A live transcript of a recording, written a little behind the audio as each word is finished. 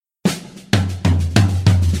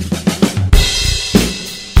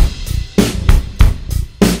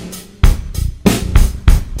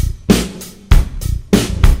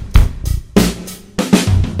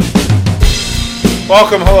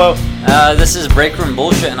Welcome, hello. This is Break Room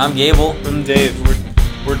Bullshit, and I'm Gable. I'm Dave.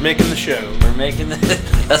 We're making the show. We're making the...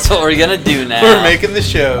 That's what we're gonna do now. We're making the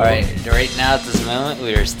show. Alright, right now at this moment,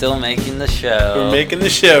 we are still making the show. We're making the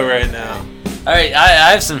show right now. Alright,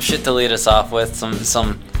 I have some shit to lead us off with.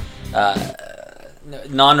 Some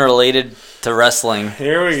non-related to wrestling.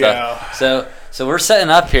 Here we stuff. go. So we're setting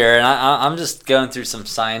up here, and I'm just going through some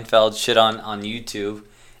Seinfeld shit on YouTube,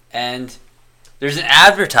 and there's an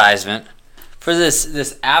advertisement for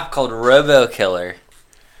this app called RoboKiller.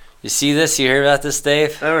 You see this? You hear about this,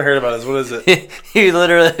 Dave? I haven't heard about this. What is it? You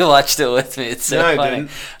literally watched it with me. It's so funny.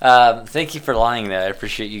 I didn't. Thank you for lying, though. I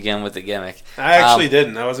appreciate you again with the gimmick. I actually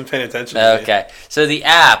didn't. I wasn't paying attention to it. Okay. So the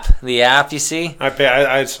app, you see?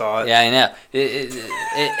 I saw it. Yeah, I know.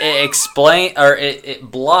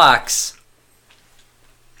 It blocks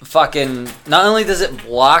fucking... Not only does it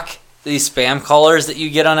block these spam callers that you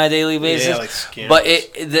get on a daily basis, yeah, like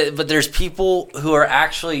scams. but there's people who are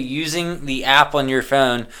actually using the app on your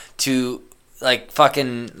phone to like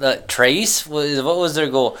fucking trace. What was their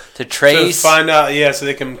goal? To trace, to find out, so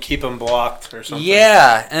they can keep them blocked or something.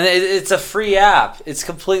 Yeah, and it's a free app. It's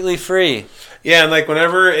completely free. Yeah, and like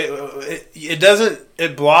whenever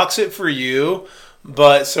it blocks it for you.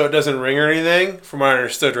 But so it doesn't ring or anything, from what I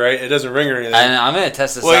understood, right? It doesn't ring or anything. I'm going to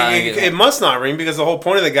test this out. It must not ring because the whole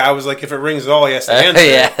point of the guy was like if it rings at all, he has to answer.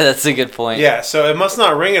 Yeah, that's a good point. Yeah, so it must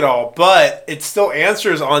not ring at all, but it still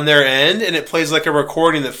answers on their end, and it plays like a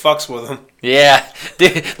recording that fucks with them. Yeah,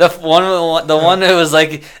 dude, the one who was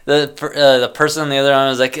like the person on the other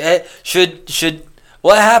end was like, hey, should.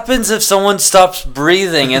 What happens if someone stops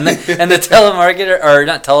breathing? And the telemarketer, or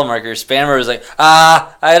not telemarketer, spammer was like,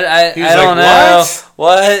 I don't know.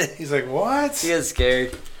 What? He's like, what? He is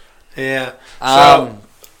scared. Yeah. So,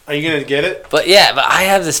 are you going to get it? But I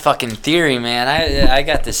have this fucking theory, man. I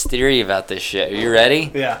got this theory about this shit. Are you ready?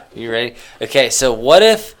 Yeah. Are you ready? Okay, so what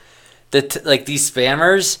if these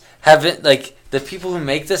spammers haven't, like, the people who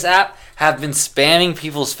make this app have been spamming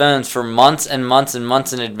people's phones for months and months and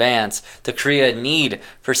months in advance to create a need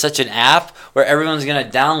for such an app where everyone's going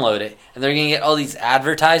to download it and they're going to get all these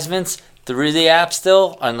advertisements through the app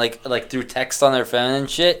still on like through text on their phone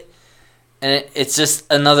and shit, and it's just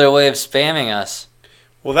another way of spamming us.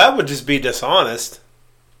 Well, that would just be dishonest.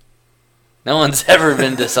 No one's ever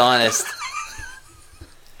been dishonest.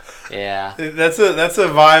 Yeah, that's a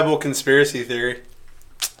viable conspiracy theory.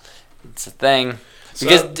 It's a thing.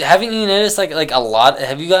 Because haven't you noticed like a lot?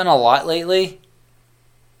 Have you gotten a lot lately?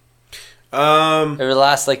 Over the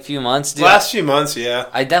last few months, dude. Last few months, yeah.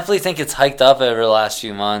 I definitely think it's hiked up over the last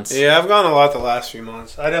few months. Yeah, I've gotten a lot the last few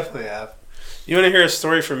months. I definitely have. You want to hear a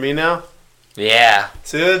story from me now? Yeah.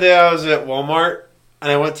 So the other day I was at Walmart and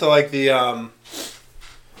I went to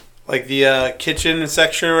the kitchen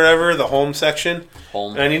section or whatever, the home section.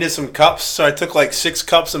 And I needed some cups, so I took 6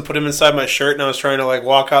 cups and put them inside my shirt, and I was trying to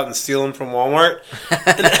walk out and steal them from Walmart.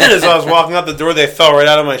 And as I was walking out the door, they fell right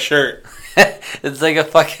out of my shirt. It's like a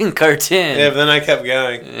fucking cartoon. Yeah, but then I kept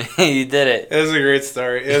going. You did it. It was a great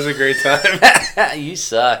story. It was a great time. You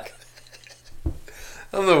suck.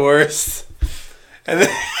 I'm the worst. And then...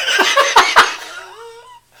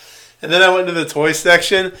 And then I went to the toy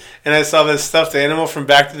section, and I saw this stuffed animal from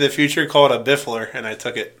Back to the Future called a Biffler, and I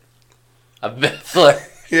took it. A Biffler?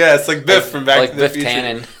 Yeah, it's like Biff from Back to the Future.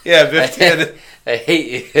 Like Biff Tannen. Yeah, Biff Tannen. I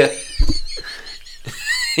hate you.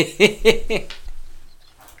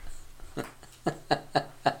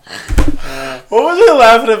 What was I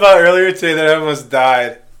laughing about earlier today that I almost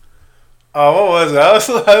died? Oh, what was it? I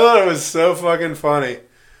thought it was so fucking funny.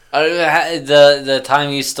 The time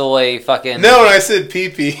you stole a fucking... No, when I said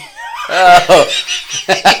pee-pee. Oh.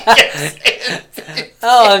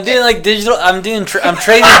 I'm doing digital. I'm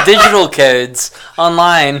trading digital codes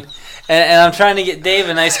online, and I'm trying to get Dave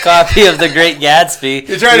a nice copy of The Great Gatsby.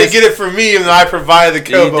 You're trying to get it from me, even though I provided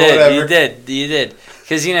the code. You did.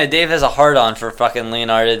 Because Dave has a hard on for fucking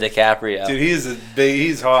Leonardo DiCaprio. Dude,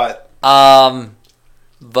 he's hot.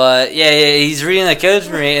 But yeah, he's reading the code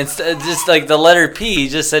for me, and just the letter P, he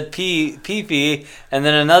just said P, and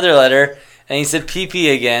then another letter. And he said pee-pee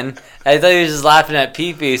again. I thought he was just laughing at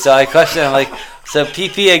pee-pee, so I questioned him, so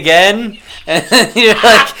pee-pee again? And you're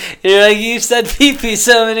like, you've said pee-pee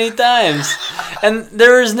so many times. And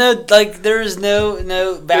there was no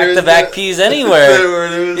back-to-back peas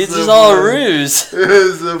anywhere. It's just all a ruse.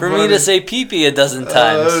 For me to say pee-pee a dozen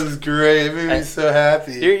times. That was great. It made me so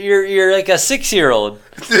happy. You're like a 6-year-old.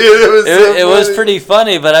 Dude, it was pretty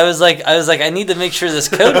funny, but I was like, I need to make sure this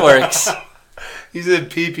code works. He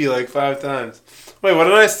said pee-pee 5 times. Wait, what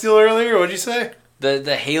did I steal earlier? What did you say?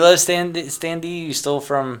 The Halo standee you stole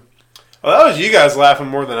from... Well, that was you guys laughing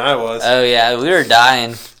more than I was. Oh, yeah. We were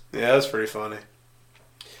dying. Yeah, that was pretty funny.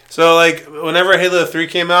 So, like, whenever Halo 3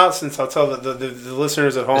 came out, since I'll tell the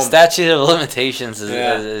listeners at home... The statute of limitations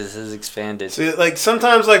is expanded. So, like,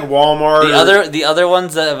 sometimes, like, Walmart... The other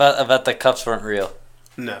ones about the cups weren't real.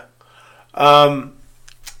 No. Why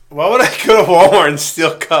would I go to Walmart and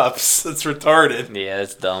steal cups? That's retarded. Yeah,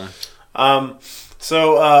 that's dumb.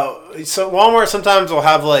 So Walmart sometimes will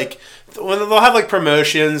have, like... When they'll have, like,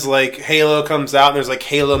 promotions, like, Halo comes out and there's, like,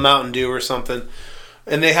 Halo Mountain Dew or something...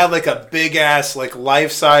 And they had like a big ass, like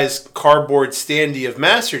life-size cardboard standee of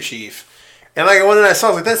Master Chief. And like I went and I saw, I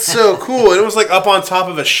was like, that's so cool. And it was like up on top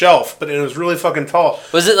of a shelf, but it was really fucking tall.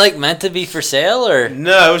 Was it like meant to be for sale or?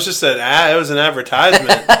 No, it was just an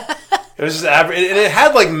advertisement. It was just and it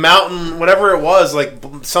had like Mountain, whatever it was, like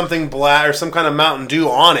something black or some kind of Mountain Dew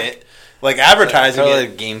on it, like advertising like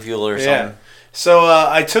it. Game Fuel or something. Yeah. So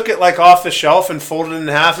I took it like off the shelf and folded it in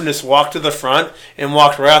half and just walked to the front and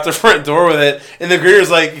walked right out the front door with it. And the greeter's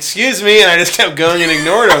like, "Excuse me," and I just kept going and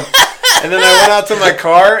ignored him. And then I went out to my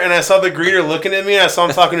car and I saw the greeter looking at me. And I saw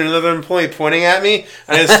him talking to another employee pointing at me.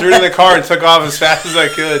 And I just threw it in the car and took off as fast as I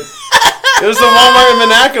could. It was the Walmart in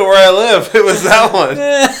Monaco where I live. It was that one.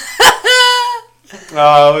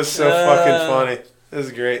 Oh, it was so fucking funny. It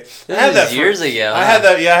was great. I had that years ago. I had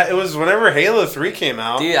that, yeah. It was whenever Halo 3 came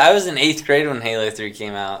out. Dude, I was in 8th grade when Halo 3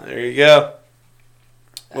 came out. There you go.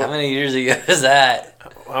 How many years ago is that?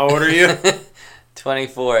 How old are you?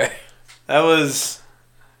 24. That was...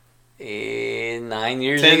 9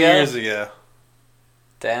 years ago? 10 years ago.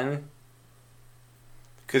 10?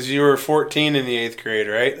 Because you were 14 in the 8th grade,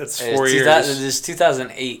 right? That's 4 years. It was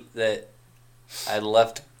 2008 that I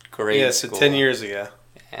left grade school. Yeah, so 10 years ago.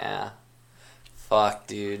 Yeah. Fuck,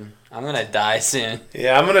 dude. I'm gonna die soon.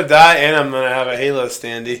 Yeah, I'm gonna die and I'm gonna have a Halo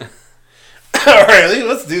standee. Alright,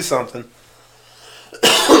 let's do something.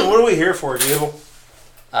 What are we here for, Gable?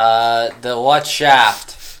 The watch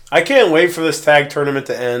Shaft. I can't wait for this tag tournament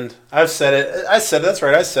to end. I've said it. That's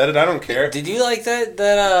right. I said it. I don't care. Did you like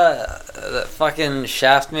that fucking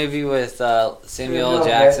Shaft movie with Samuel L.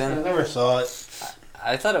 Jackson? I never saw it.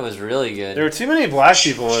 I thought it was really good. There were too many black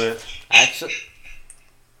people in it. Actually,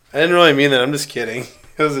 I didn't really mean that. I'm just kidding.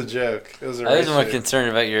 It was a joke. It was a I was more concerned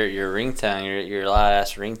about your ringtone, your loud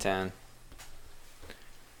ass ringtone.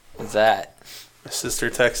 What's that? My sister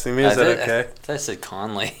texting me. Is that okay? I thought I said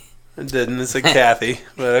Conley. It didn't. It said Kathy,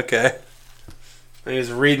 but okay. I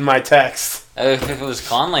was reading my text. If it was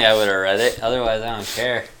Conley, I would have read it. Otherwise, I don't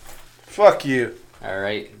care. Fuck you. All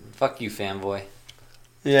right. Fuck you, fanboy.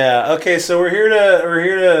 Yeah. Okay. So we're here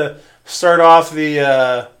to start off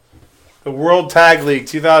the World Tag League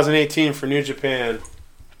 2018 for New Japan,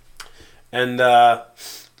 and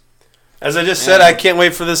as I just said, I can't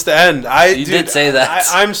wait for this to end. You did say that.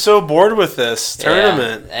 I'm so bored with this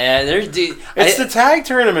tournament. Yeah, it's the tag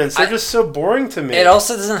tournaments. They're just so boring to me. It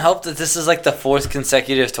also doesn't help that this is like the 4th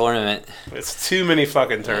consecutive tournament. It's too many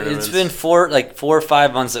fucking tournaments. It's been 4 or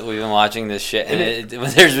 5 months that we've been watching this shit, and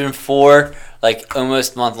there's been 4 like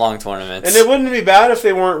almost month-long tournaments. And it wouldn't be bad if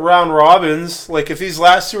they weren't round robins. Like if these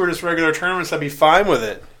last 2 were just regular tournaments, I'd be fine with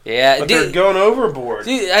it. Yeah, but they're going overboard.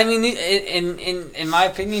 Dude, I mean, in my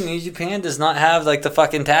opinion, New Japan does not have like the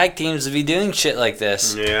fucking tag teams to be doing shit like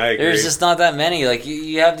this. Yeah, I agree. There's just not that many. Like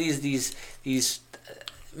you have these,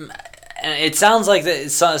 and it sounds like that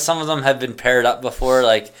some of them have been paired up before,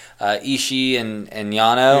 like Ishii and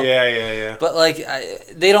Yano. Yeah. But like,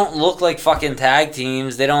 they don't look like fucking tag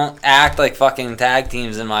teams. They don't act like fucking tag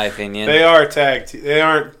teams, in my opinion. They are tag teams. They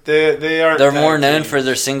aren't. They're more known for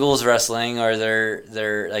their singles wrestling, or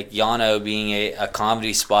their like Yano being a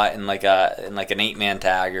comedy spot in like an 8-man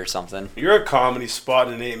tag or something. You're a comedy spot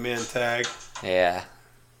in an 8-man tag. Yeah,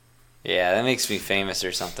 that makes me famous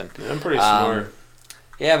or something. Yeah, I'm pretty smart.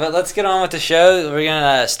 Yeah, but let's get on with the show. We're going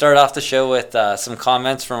to start off the show with some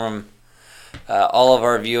comments from all of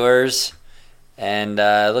our viewers. And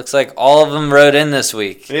it looks like all of them wrote in this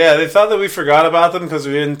week. Yeah, they thought that we forgot about them because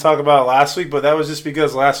we didn't talk about it last week, but that was just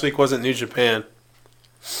because last week wasn't New Japan.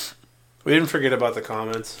 We didn't forget about the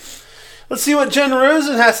comments. Let's see what Jen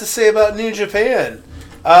Rosen has to say about New Japan.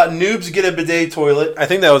 Noobs get a bidet toilet. I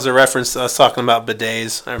think that was a reference to us talking about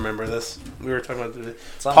bidets. I remember this. We were talking about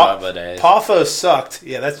bidets. About bidets. Pothos sucked.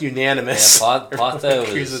 Yeah, that's unanimous. Yeah,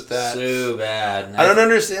 Pothos was so bad. I don't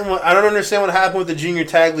understand what happened with the Junior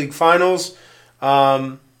Tag League Finals.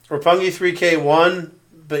 Roppongi 3K won,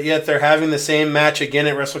 but yet they're having the same match again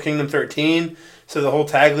at Wrestle Kingdom 13. So the whole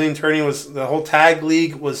tag league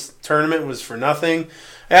tournament was for nothing.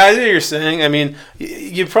 Yeah, I see what you're saying. I mean,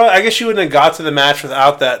 I guess you wouldn't have got to the match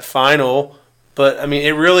without that final, but I mean,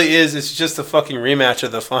 it really is. It's just a fucking rematch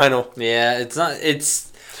of the final. Yeah, it's not.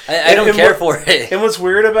 I don't care for it. And what's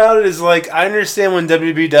weird about it is, like, I understand when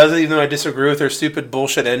WB does it, even though I disagree with their stupid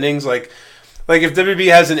bullshit endings. Like if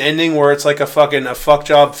WB has an ending where it's like a fuck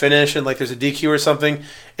job finish and like there's a DQ or something,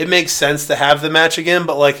 it makes sense to have the match again.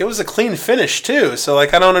 But like it was a clean finish too, so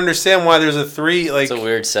like I don't understand why there's a 3. Like it's a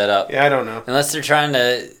weird setup. Yeah, I don't know. Unless they're trying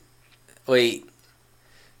to wait.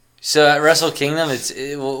 So at Wrestle Kingdom,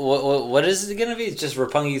 what is it gonna be? It's just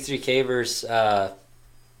Roppongi 3K versus.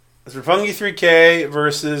 It's Roppongi 3K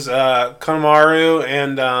versus Kanemaru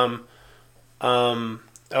and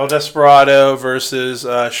El Desperado versus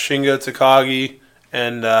Shingo Takagi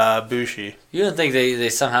and Bushi. You don't think they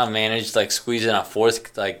somehow managed like squeeze in a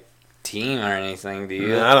 4th like team or anything, do you?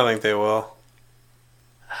 No, I don't think they will.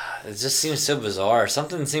 It just seems so bizarre.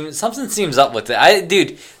 Something seems up with it.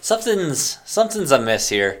 Dude, something's amiss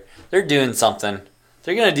here. They're doing something.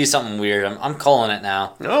 They're gonna do something weird. I'm calling it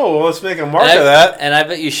now. Oh, well, let's make a mark of that. And I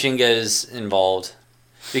bet you Shingo's involved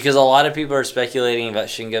because a lot of people are speculating about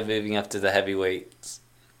Shingo moving up to the heavyweights.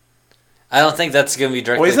 I don't think that's going to be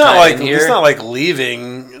directly. Well, he's not like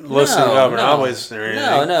leaving Los Ingobernables or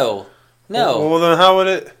anything. No. Well, then how would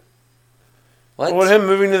it? What would him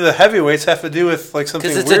moving to the heavyweights have to do with like something?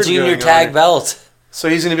 Because it's weird a junior tag belt. So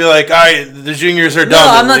he's going to be like, all right, the juniors are done. No,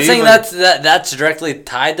 I'm not saying that's directly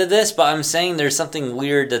tied to this, but I'm saying there's something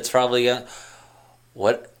weird that's probably going.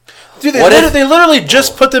 What? Dude, they literally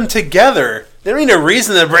just put them together. They don't need a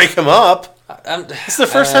reason to break them up. It's the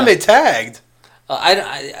first time they tagged.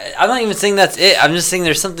 I'm not even saying that's it. I'm just saying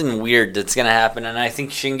there's something weird that's gonna happen, and I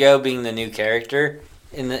think Shingo being the new character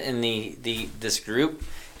in this group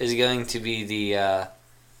is going to be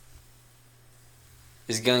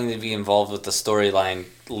involved with the storyline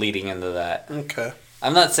leading into that. Okay.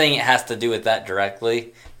 I'm not saying it has to do with that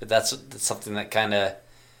directly, but that's something that kind of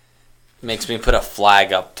makes me put a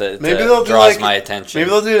flag up to draws my attention. Maybe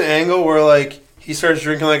they'll do an angle where like he starts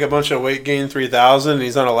drinking like a bunch of Weight Gain 3000 and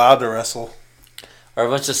he's not allowed to wrestle. Or a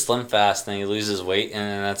bunch of Slim Fast and he loses weight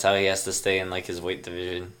and that's how he has to stay in like his weight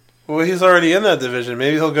division. Well, he's already in that division.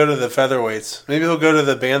 Maybe he'll go to the featherweights. Maybe he'll go to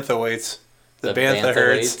the bantamweights. The bantha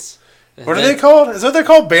herds. What are they called? Is that they're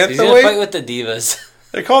called bantha weight? He's gonna fight with the divas.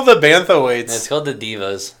 They're called the bantha-weights. It's called the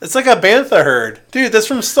divas. It's like a bantha herd. Dude, that's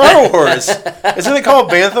from Star Wars. Isn't it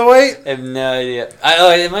called bantha-weight? I have no idea.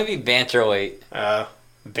 It might be banterweight.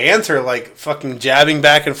 Banter, like fucking jabbing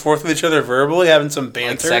back and forth with each other verbally, having some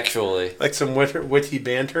banter. Like sexually. Like some witty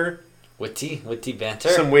banter. Witty banter?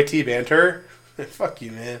 Some witty banter. Fuck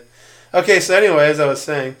you, man. Okay, so anyway, as I was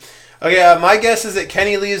saying. Okay, my guess is that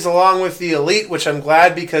Kenny leaves along with the Elite, which I'm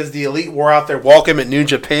glad because the Elite wore out their welcome at New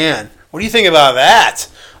Japan. What do you think about that?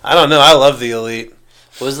 I don't know. I love the Elite.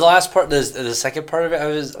 What was the last part? The second part of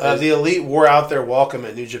it? The Elite wore out their welcome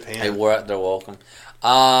at New Japan. They wore out their welcome.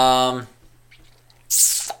 Yeah,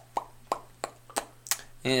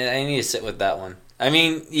 I need to sit with that one. I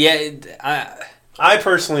mean, yeah, I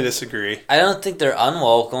personally disagree. I don't think they're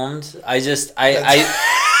unwelcomed. You're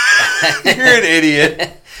an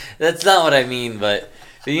idiot. That's not what I mean, but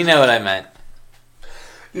you know what I meant.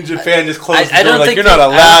 New Japan just closed the door like you're not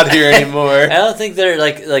allowed here anymore. I don't think they're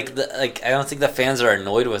like I don't think the fans are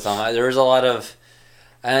annoyed with them. There's a lot of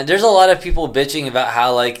people bitching about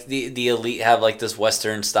how like the Elite have like this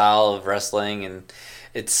Western style of wrestling and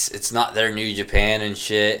it's not their New Japan and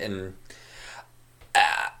shit, and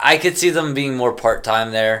I could see them being more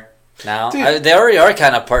part-time there now. They already are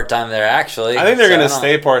kind of part-time there, actually. I think they're going to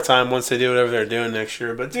stay part-time once they do whatever they're doing next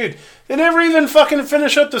year. But, dude, they never even fucking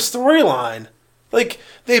finish up the storyline. Like,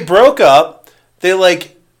 they broke up. They,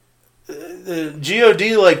 like, the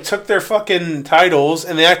GOD, like, took their fucking titles,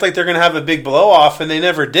 and they act like they're going to have a big blow-off, and they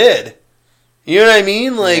never did. You know what I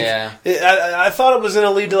mean? Like, yeah. I thought it was going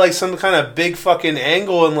to lead to, like, some kind of big fucking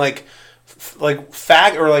angle and, like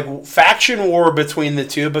faction war between the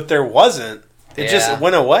two, but there wasn't. It just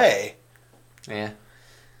went away. Yeah.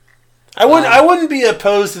 I wouldn't be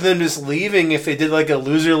opposed to them just leaving if they did like a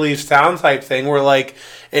loser leaves town type thing where like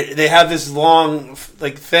they have this long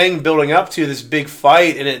like thing building up to this big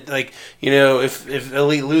fight and it like, you know, if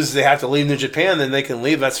Elite loses they have to leave New Japan, then they can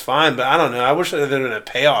leave, that's fine, but I don't know. I wish there had been a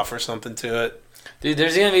payoff or something to it. Dude,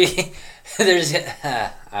 there's going to be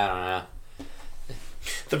I don't know.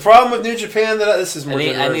 The problem with New Japan this is more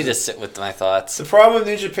I need to sit with my thoughts. The problem with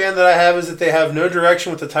New Japan that I have is that they have no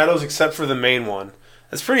direction with the titles except for the main one.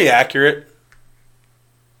 That's pretty accurate.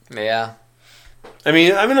 Yeah. I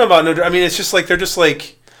mean, I don't know about it's just like they're just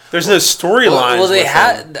like there's no storyline. Well, they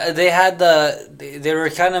were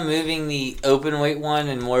kind of moving the open weight one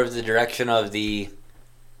in more of the direction of the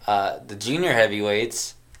junior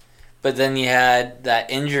heavyweights, but then you had that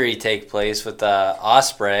injury take place with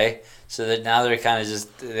Ospreay. So that now they're kind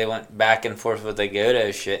of they went back and forth with the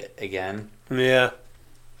Goto shit again. Yeah.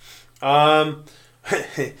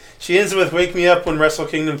 She ends with "Wake me up when Wrestle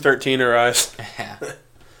Kingdom 13 arrives." Yeah.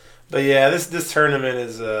 But yeah, this tournament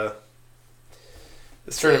is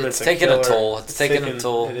it's taking a toll. It's taking a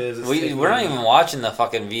toll. It is. We're not even watching the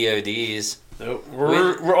fucking VODs. Nope.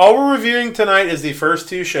 All we're reviewing tonight is the first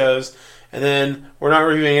 2 shows, and then we're not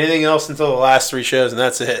reviewing anything else until the last 3 shows, and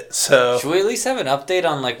that's it. So should we at least have an update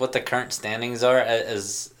on like what the current standings are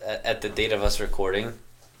at the date of us recording?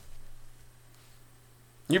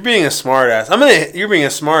 You're being a smartass. You're being a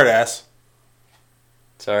smartass.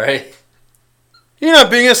 Sorry. You're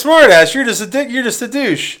not being a smartass. You're just a dick. You're just a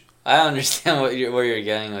douche. I understand where you're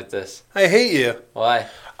going with this. I hate you. Why?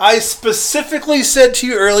 I specifically said to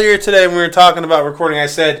you earlier today when we were talking about recording, I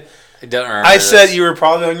said, I don't remember. I said you were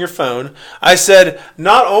probably on your phone. I said,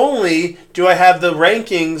 not only do I have the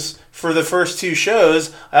rankings for the first 2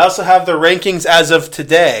 shows, I also have the rankings as of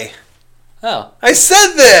today. Oh. I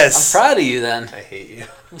said this! I'm proud of you then. I hate you.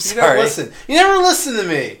 I'm sorry. You don't listen. You never listen to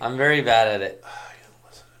me. I'm very bad at it. You don't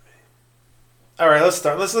listen to me. Alright, let's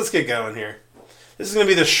start. Let's get going here. This is going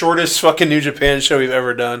to be the shortest fucking New Japan show we've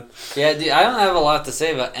ever done. Yeah, dude, I don't have a lot to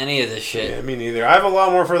say about any of this shit. Yeah, me neither. I have a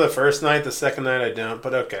lot more for the first night. The second night I don't,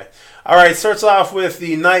 but okay. Alright, starts off with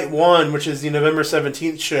the night 1, which is the November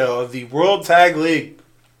 17th show of the World Tag League.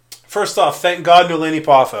 First off, thank God no Lanny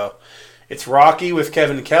Poffo. It's Rocky with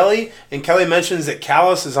Kevin Kelly, and Kelly mentions that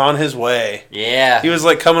Callis is on his way. Yeah. He was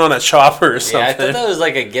like coming on a chopper or something. Yeah, I thought that was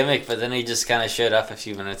like a gimmick, but then he just kind of showed up a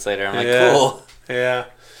few minutes later. I'm like, cool. Yeah.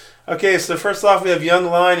 Okay, so first off, we have Young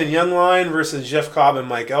Lion and Young Lion versus Jeff Cobb and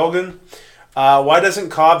Mike Elgin. Why doesn't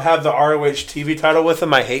Cobb have the ROH TV title with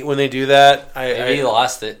him? I hate when they do that. Maybe he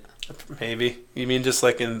lost it. Maybe. You mean just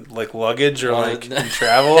like in like luggage or like in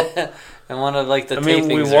travel? In one of like the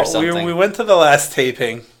tapings or something. We went to the last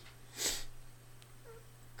taping.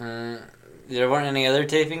 There weren't any other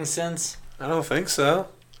tapings since? I don't think so.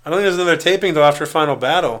 I don't think there's another taping until after Final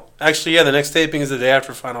Battle. Actually, yeah, the next taping is the day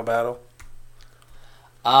after Final Battle.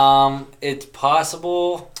 It's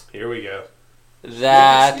possible. Here we go.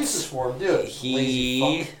 That for him. Do it.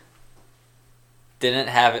 he didn't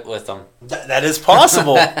have it with him. That is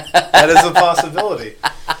possible. That is a possibility.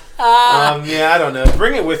 Yeah, I don't know.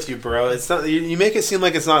 Bring it with you, bro. It's not. You make it seem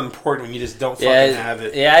like it's not important when you just don't fucking have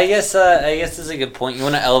it. Yeah, I guess this is a good point. You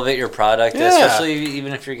want to elevate your product, especially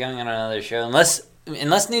even if you're going on another show.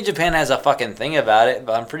 Unless New Japan has a fucking thing about it,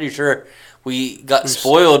 but I'm pretty sure we got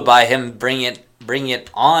spoiled by him bringing it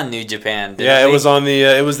on New Japan. Yeah, it was on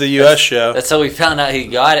the US show. That's how we found out he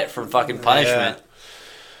got it for fucking punishment.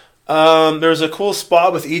 Yeah. There's a cool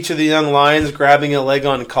spot with each of the Young Lions grabbing a leg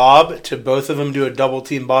on Cobb to both of them do a double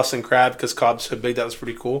team Boston Crab because Cobb's so big. That was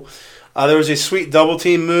pretty cool. There was a sweet double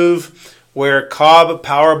team move where Cobb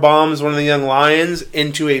power bombs one of the Young Lions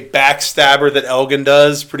into a backstabber that Elgin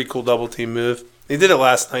does. Pretty cool double team move. They did it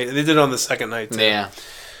last night. They did it on the second night too. Yeah.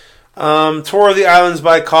 Tour of the Islands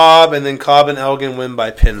by Cobb, and then Cobb and Elgin win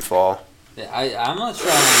by pinfall. Yeah, I'm not sure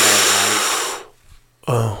I'm on that night.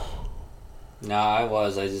 Oh. No, I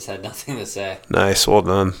was. I just had nothing to say. Nice. Well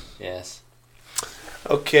done. Yes.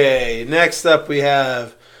 Okay. Next up, we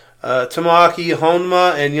have Tomoaki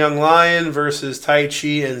Honma and Young Lion versus Tai Chi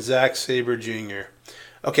and Zack Sabre Jr.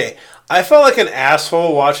 Okay. I felt like an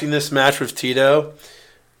asshole watching this match with Tito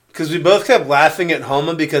because we both kept laughing at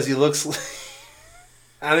Honma because he looks...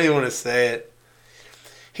 I don't even want to say it.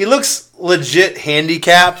 He looks legit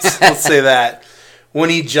handicapped. Let's say that. When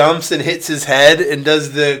he jumps and hits his head and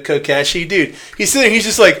does the Kokeshi, dude, he's sitting there, he's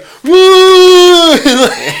just like, woo!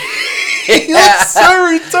 He looks so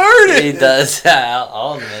retarded. He does.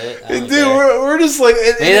 I'll admit it. Dude, we're just like...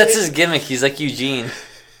 Maybe that's his gimmick. He's like Eugene.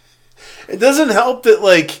 It doesn't help that,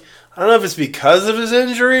 like, I don't know if it's because of his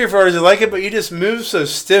injury or if he like it, but he just moves so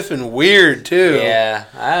stiff and weird, too. Yeah,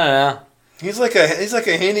 I don't know. He's like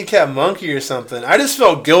a handicapped monkey or something. I just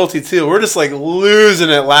felt guilty, too. We're just, like, losing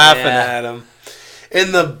it laughing at him.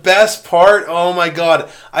 And the best part, oh my god,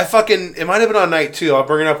 it might have been on night 2. I'll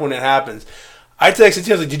bring it up when it happens. I texted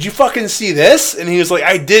him, I was like, did you fucking see this? And he was like,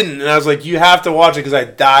 I didn't. And I was like, you have to watch it because I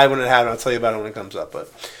died when it happened. I'll tell you about it when it comes up. But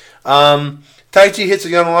Tai Chi hits a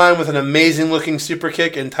Young Lion with an amazing looking super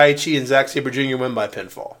kick, and Tai Chi and Zack Sabre Jr. win by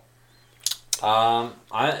pinfall. One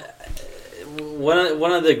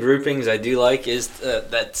of the groupings I do like is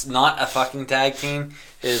that's not a fucking tag team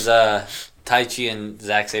is Tai Chi and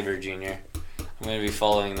Zack Sabre Jr. I'm going to be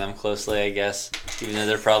following them closely, I guess, even though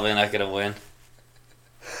they're probably not going to win.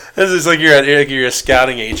 This is like you're a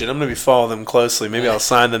scouting agent. I'm going to be following them closely. Maybe I'll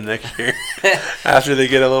sign them next year after they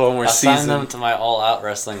get a little more seasoned. I'll sign them to my all-out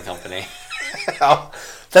wrestling company.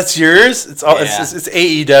 That's yours? It's all. Yeah. It's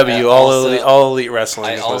AEW. All elite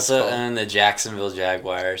wrestling. I also own the Jacksonville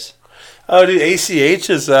Jaguars. Oh, dude, ACH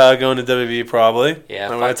is going to WWE probably.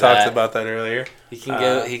 Yeah, I talked about that earlier. He can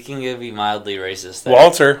go. He can go be mildly racist.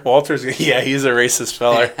 There. Walter's. Yeah, he's a racist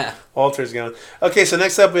fella. Walter's going. Okay, so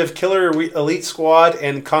next up we have Killer Elite Squad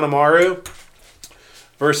and Kanemaru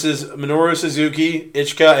versus Minoru Suzuki,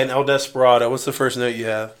 Ichika, and El Desperado. What's the first note you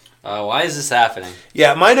have? Why is this happening?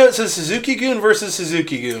 Yeah, my note says Suzuki-gun versus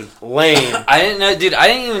Suzuki-gun. Lame. I didn't know, dude. I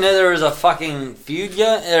didn't even know there was a fucking feud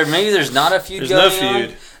going, or maybe there's not a feud going on. There's no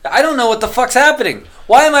feud. I don't know what the fuck's happening.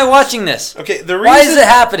 Why am I watching this? Okay, why is it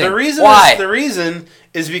happening? The reason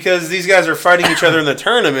is because these guys are fighting each other in the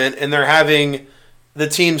tournament, and they're having the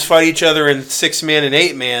teams fight each other in 6-man and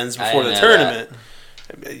 8-mans before the tournament.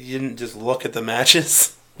 That. You didn't just look at the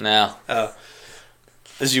matches? No.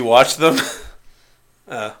 As you watch them?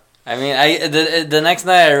 I mean, the next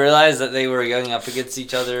night I realized that they were going up against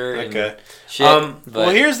each other. Okay. And shit, well,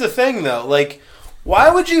 here's the thing, though. Like,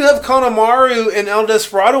 why would you have Kanemaru and El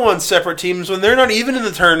Desperado on separate teams when they're not even in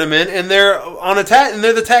the tournament and they're on a and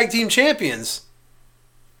they're the tag team champions?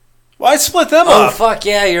 Why split them up? Oh fuck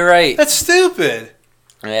yeah, you're right. That's stupid.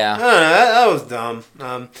 Yeah. That was dumb.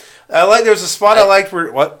 There was a spot I liked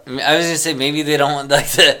where what? I was gonna say maybe they don't want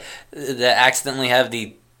like the accidentally have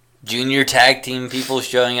the junior tag team people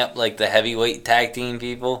showing up like the heavyweight tag team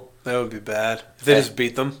people. That would be bad if they just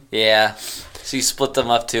beat them. Yeah. So you split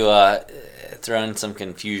them up to throw in some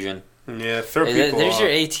confusion. Yeah, throw people There's off. your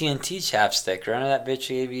AT&T chapstick. Remember that bitch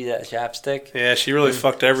gave you that chapstick? Yeah, she really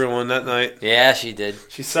fucked everyone that night. Yeah, she did.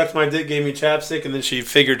 She sucked my dick, gave me chapstick, and then she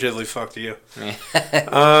figuratively fucked you.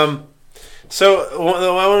 So,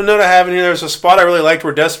 one note I have in here, there was a spot I really liked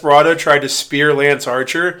where Desperado tried to spear Lance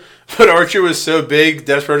Archer, but Archer was so big,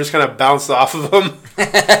 Desperado just kind of bounced off of him.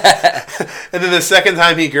 And then the second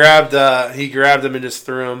time he grabbed him and just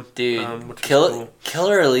threw him. Dude,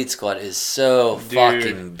 Killer Elite Squad is so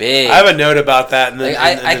fucking big. I have a note about that.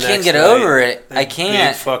 I can't get over it. I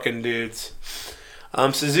can't. Big fucking dudes.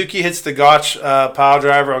 Suzuki hits the Gotch pile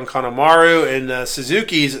driver on Kanemaru, and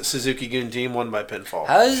Suzuki's Suzuki-gun team won by pinfall.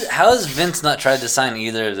 How has Vince not tried to sign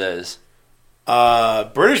either of those?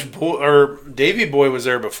 British Boy or Davey Boy was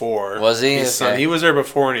there before. Was he? Okay. He was there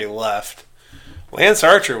before and he left. Lance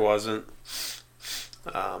Archer wasn't.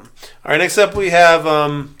 All right, next up we have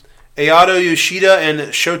Ayato Yoshida and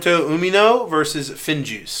Shoto Umino versus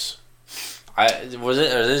Finjuice. Are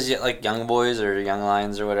those like young boys or young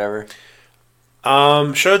lions or whatever?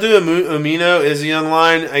 Shoto Umino is a young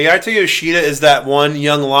lion. Ayato Yoshida is that one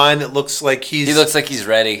young lion that looks like he looks like he's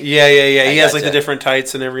ready. Yeah. He has like the different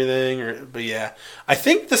tights and everything. But yeah, I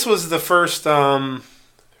think this was the first. No,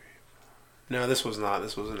 this was not.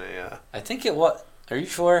 This wasn't a. I think it was. Are you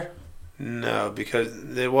sure? No,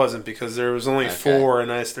 because it wasn't because there was only 4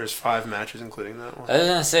 and there's 5 matches including that one. I was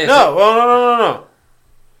gonna say no.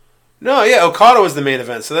 No, yeah, Okada was the main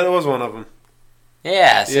event, so that was one of them.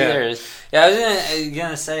 Yeah, there it is. Yeah, I was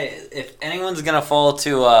gonna say if anyone's gonna fall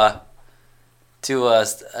to a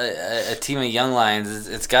team of young lions,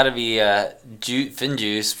 it's got to be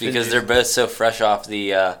Finjuice because they're both so fresh off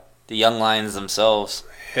the young lions themselves.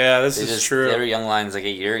 Yeah, this is true. They were young lions like a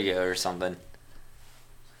year ago or something.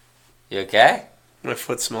 You okay? My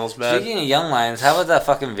foot smells bad. Speaking of young lions, how about that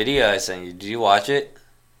fucking video I sent you? Did you watch it?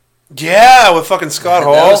 Yeah, with fucking Scott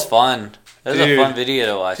Hall. That was fun. That was a fun video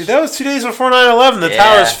to watch. Dude, that was 2 days before 9/11. The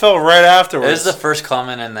towers fell right afterwards. It was the first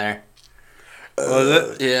comment in there.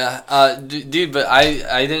 Was it? Yeah. Dude, but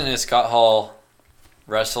I didn't know Scott Hall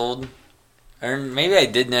wrestled. Or maybe I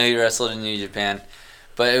did know he wrestled in New Japan.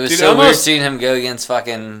 But it was weird seeing him go against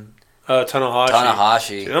fucking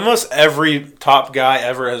Tanahashi. Dude, almost every top guy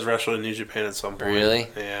ever has wrestled in New Japan at some point. Really?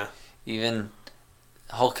 Yeah. Even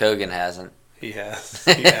Hulk Hogan hasn't. He has.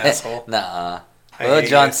 You asshole. Nuh-uh. What about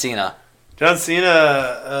John Cena? John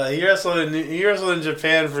Cena, he wrestled in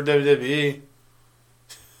Japan for WWE.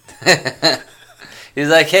 He's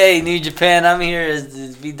like, hey, New Japan, I'm here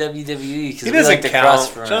to be WWE. He doesn't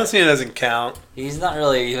count. John Cena doesn't count. He's not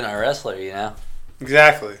really even a wrestler, you know?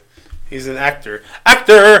 Exactly. He's an actor.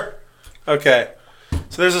 Actor! Okay.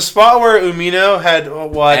 So there's a spot where Umino had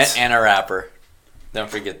what? And a rapper. Don't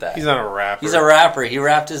forget that. He's not a rapper. He's a rapper. He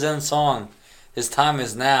rapped his own song. His time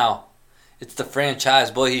is now. It's the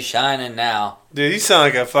franchise, boy. He's shining now. Dude, you sound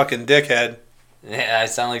like a fucking dickhead. Yeah, I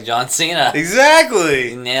sound like John Cena.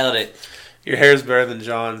 Exactly. You nailed it. Your hair's better than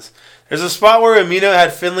John's. There's a spot where Umino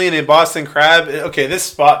had Finley and a Boston Crab. Okay, this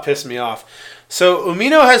spot pissed me off. So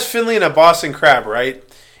Umino has Finley and a Boston Crab, right?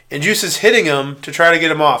 And Juice is hitting him to try to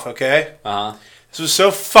get him off, okay? Uh-huh. This was so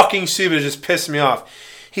fucking stupid, it just pissed me off.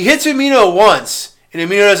 He hits Umino once, and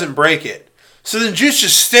Umino doesn't break it. So then Juice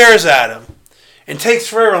just stares at him and takes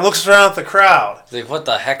forever and looks around at the crowd. Like, what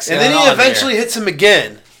the heck's and going on? And then he eventually hits him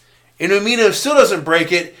again. And Umino still doesn't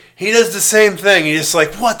break it. He does the same thing. He's just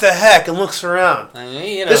like, what the heck? And looks around.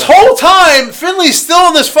 This whole time, Finley's still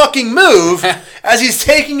on this fucking move as he's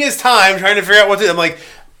taking his time trying to figure out what to do. I'm like,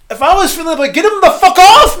 if I was Finley, I'd be like, get him the fuck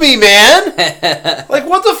off me, man! Like,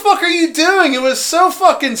 what the fuck are you doing? It was so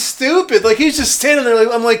fucking stupid. Like, he's just standing there.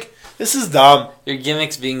 Like, I'm like, this is dumb. Your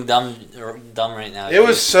gimmick's being dumb right now. It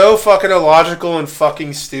was so fucking illogical and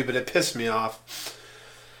fucking stupid. It pissed me off.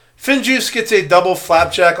 Finn Juice gets a double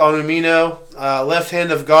flapjack on Umino. Left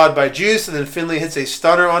hand of God by Juice, and then Finley hits a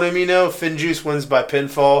stunner on Umino. Finn Juice wins by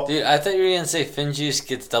pinfall. Dude, I thought you were going to say Finn Juice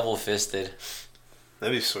gets double fisted.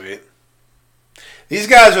 That'd be sweet. These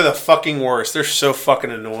guys are the fucking worst. They're so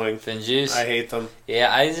fucking annoying. Finn Juice? I hate them. Yeah,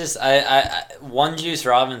 I one Juice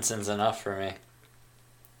Robinson's enough for me.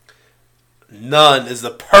 None is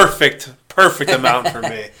the perfect amount for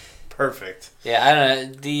me. Perfect. Yeah, I don't know.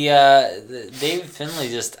 The David Finlay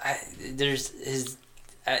just I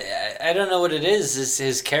don't know what it is.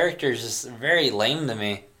 His character is just very lame to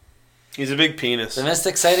me. He's a big penis. The most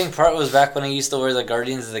exciting part was back when I used to wear the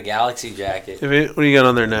Guardians of the Galaxy jacket. What do you got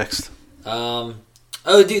on there next?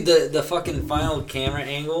 Oh, dude, the fucking final camera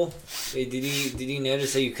angle. Did you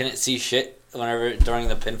notice that you couldn't see shit during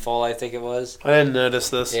the pinfall? I think it was. I didn't notice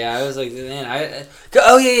this. Yeah, I was like, man,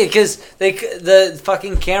 because the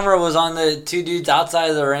fucking camera was on the two dudes outside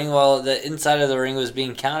of the ring while the inside of the ring was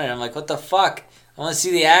being counted. I'm like, what the fuck? I want to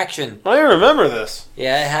see the action. I remember this.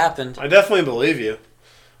 Yeah, it happened. I definitely believe you.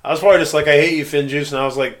 I was probably just like, I hate you, Finn Juice, and I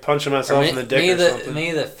was like punching myself in the dick or something.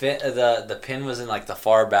 Maybe the pin was in like the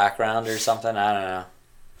far background or something. I don't know.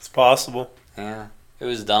 It's possible. Yeah, it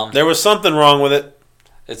was dumb. There was something wrong with it.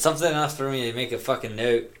 It's something enough for me to make a fucking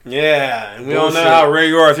note. Yeah, and we all know how rare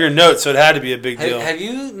you are with your notes, so it had to be a big deal. Have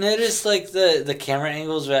you noticed like the camera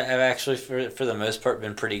angles have actually for the most part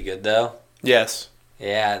been pretty good though? Yes.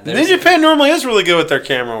 Yeah, New Japan normally is really good with their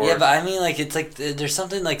camera work. Yeah, but I mean, like it's like there's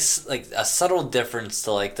something like a subtle difference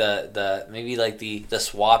to like the maybe like the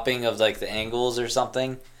swapping of like the angles or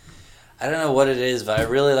something. I don't know what it is, but I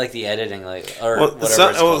really like the editing, like whatever.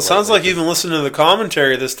 It sounds like you've been listening to the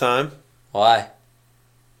commentary this time. Why?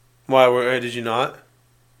 Why did you not?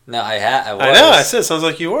 No, I was. I know. I said it sounds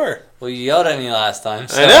like you were. Well, you yelled at me last time.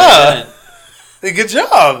 So I know. Hey, good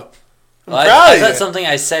job. I thought something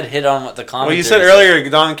I said hit on what the commentary. Well, you said earlier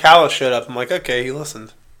Don Callis showed up. I'm like, okay, he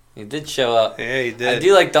listened. He did show up. Yeah, he did. I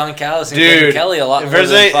do like Don Callis and Dude, Kevin Kelly a lot. If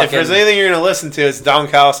there's anything you're gonna listen to, it's Don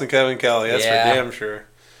Callis and Kevin Kelly. That's for damn sure.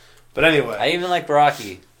 But anyway, I even like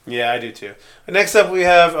Rocky. Yeah, I do too. Next up, we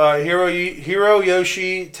have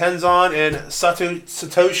Hiroyoshi Tenzan and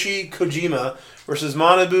Satoshi Kojima versus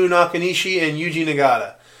Manabu Nakanishi and Yuji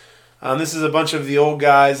Nagata. This is a bunch of the old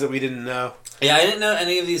guys that we didn't know. Yeah, I didn't know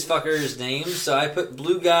any of these fuckers' names, so I put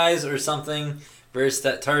Blue Guys or something versus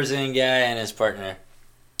that Tarzan guy and his partner.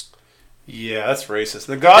 Yeah, that's racist.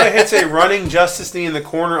 Nagata hits a running Justice Knee in the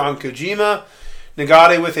corner on Kojima.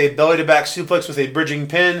 Nagata with a belly-to-back suplex with a bridging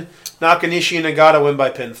pin. Nakanishi and Nagata win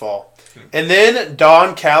by pinfall. And then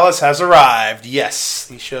Don Callis has arrived. Yes,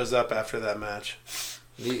 he shows up after that match.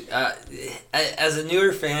 As a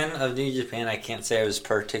newer fan of New Japan, I can't say I was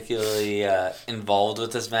particularly involved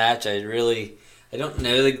with this match. I don't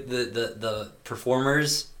know the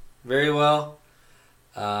performers very well.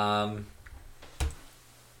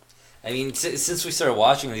 I mean, since we started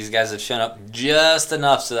watching, these guys have shown up just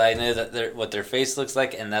enough so that I know that what their face looks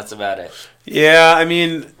like, and that's about it. Yeah, I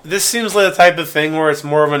mean, this seems like the type of thing where it's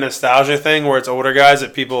more of a nostalgia thing, where it's older guys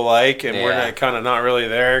that people like, and we're kind of not really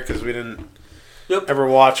there because we didn't ever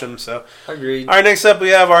watch them. So agreed. All right, next up we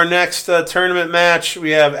have our next tournament match. We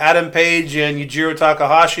have Adam Page and Yujiro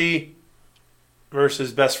Takahashi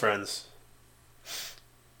versus Best Friends.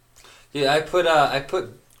 Yeah, I put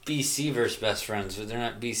BC versus Best Friends, but they're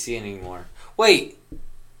not BC anymore. Wait.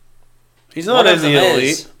 He's not in the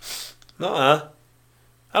Elite. Nuh-uh.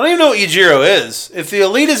 I don't even know what Yujiro is. If the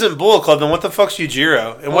Elite isn't Bullet Club, then what the fuck's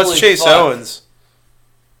Yujiro? And what's Chase Owens?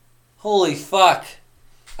 Holy fuck.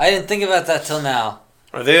 I didn't think about that till now.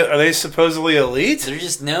 Are they supposedly Elite? They're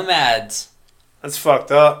just nomads. That's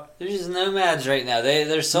fucked up. They're just nomads right now.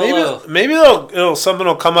 They're solo. Maybe something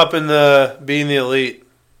will come up in being the Elite.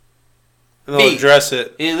 And they'll address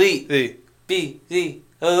it. Elite. The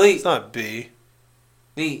Elite. It's not B.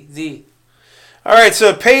 The. All right,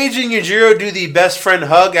 so Paige and Yujiro do the best friend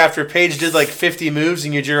hug after Paige did like 50 moves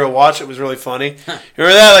and Yujiro watched. It was really funny.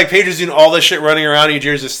 Remember that? Like Paige was doing all this shit running around and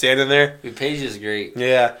Yujiro's just standing there. Dude, Paige is great.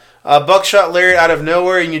 Yeah. Buckshot Lariat out of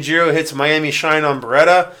nowhere and Yujiro hits Miami Shine on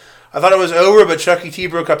Beretta. I thought it was over, but Chucky T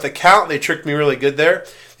broke up the count. They tricked me really good there.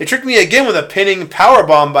 They tricked me again with a pinning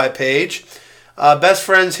powerbomb by Page. Best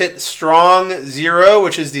Friends hit Strong Zero,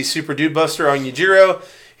 which is the Super Dude Buster on Yujiro.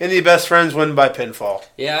 And the Best Friends win by pinfall.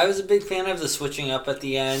 Yeah, I was a big fan of the switching up at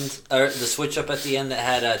the end, or the switch up at the end that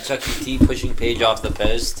had Chucky T pushing Page off the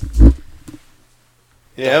post.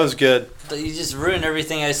 Yeah, that was good. But you just ruined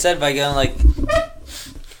everything I said by going like...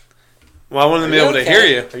 Well, I wanted to be able to hear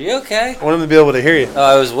you. Are you okay? I wanted to be able to hear you. Oh,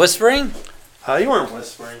 I was whispering? You weren't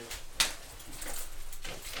whispering.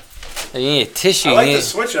 You need a tissue. I like the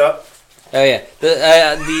switch up. Oh, yeah.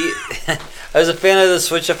 I was a fan of the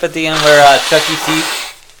switch up at the end where Chucky T...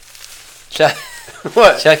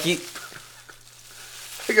 What? Chucky...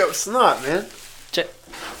 I got snot, man.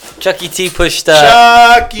 Chucky T pushed...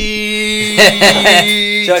 Chucky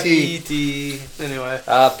T. Anyway.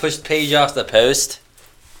 Pushed Page off the post.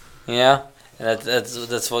 Yeah, and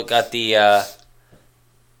that's what got the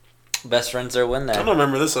Best Friends their win there. I don't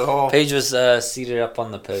remember this at all. Page was seated up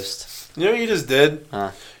on the post. You know what you just did?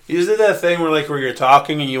 Huh. You just did that thing where you're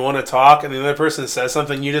talking and you want to talk, and the other person says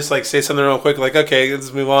something. You just say something real quick, like, okay,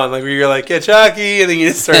 let's move on. Like where you're like, yeah, Chucky, and then you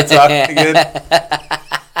just start talking again.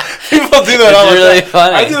 People do that all the time.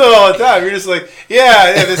 Funny. I do that all the time. You're just like,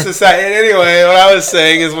 yeah, this is that. And anyway, what I was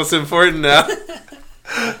saying is what's important now.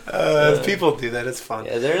 People do that. It's fun.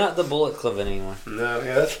 Yeah, they're not the Bullet Club anymore. No,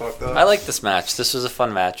 yeah, that's fucked up. I like this match. This was a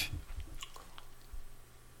fun match.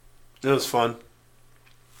 It was fun.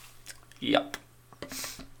 Yep.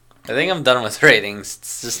 I think I'm done with ratings.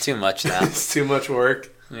 It's just too much now. It's too much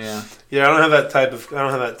work. Yeah. Yeah, I don't have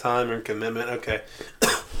that time or commitment. Okay.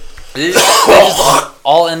 They just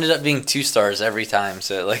all ended up being 2 stars every time.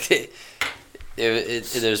 So like it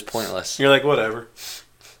was pointless. You're like, whatever.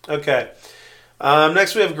 Okay.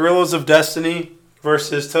 Next we have Guerrillas of Destiny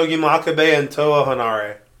versus Togi Makabe and Toa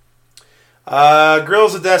Hanare.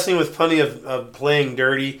 Guerrillas of Destiny with plenty of playing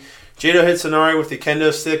dirty. Jado hits Hanare with the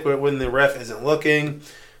kendo stick when the ref isn't looking.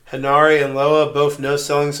 Hanare and Loa both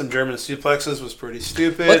no-selling some German suplexes was pretty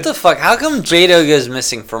stupid. What the fuck? How come Jado goes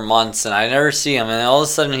missing for months and I never see him and all of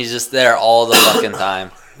a sudden he's just there all the fucking time?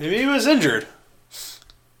 Maybe he was injured.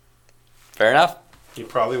 Fair enough. He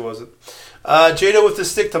probably wasn't. Jado with the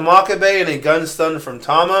stick to Makabe and a gun stun from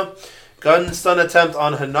Tama. Gun stun attempt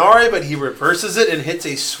on Hanare, but he reverses it and hits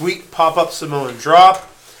a sweet pop-up Samoan drop.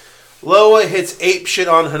 Loa hits ape shit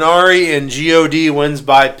on Hanare and God wins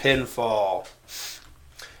by pinfall.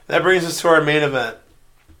 That brings us to our main event.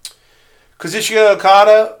 Kazuchika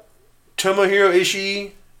Okada, Tomohiro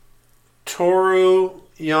Ishii, Toru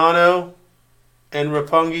Yano, and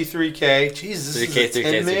Roppongi 3K. Jesus, this 3K, is a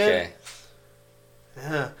 10 man. 3K.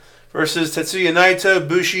 Yeah. Versus Tetsuya Naito,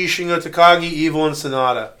 Bushi, Shingo Takagi, Evil, and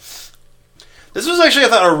Sonata. This was actually, I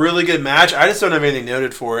thought, a really good match. I just don't have anything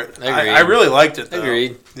noted for it. I really liked it, though.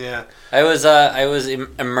 Agreed. Yeah. I was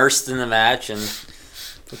immersed in the match, and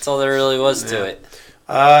that's all there really was to it.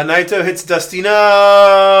 Naito hits Dustino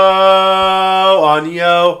on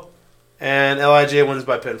Yo, and LIJ wins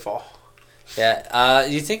by pinfall. Yeah.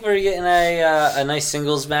 You think we're getting a nice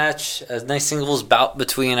singles match, a nice singles bout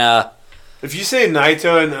between If you say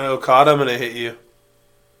Naito and Okada, I'm gonna hit you.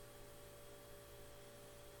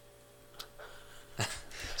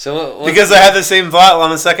 So because I had the same thought on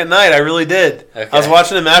the second night. I really did. Okay. I was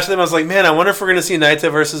watching a match with them. I was like, man, I wonder if we're gonna see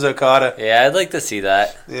Naito versus Okada. Yeah, I'd like to see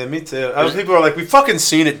that. Yeah, me too. Other people are like, we fucking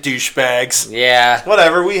seen it, douchebags. Yeah.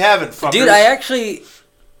 Whatever, we haven't, fuckers. Dude,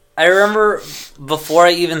 I remember before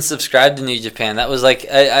I even subscribed to New Japan, that was like,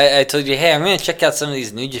 I told you, hey, I'm going to check out some of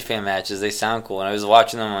these New Japan matches. They sound cool. And I was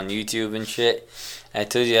watching them on YouTube and shit. And I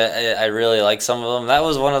told you I really like some of them. That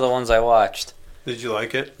was one of the ones I watched. Did you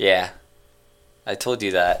like it? Yeah. I told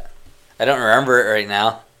you that. I don't remember it right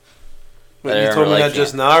now. But you told me that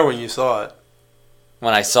just now or when you saw it?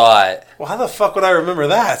 When I saw it. Well, how the fuck would I remember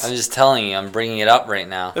that? I'm just telling you. I'm bringing it up right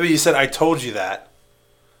now. Maybe you said, I told you that.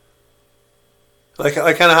 Like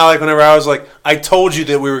kind of how whenever I was like, I told you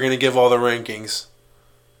that we were going to give all the rankings.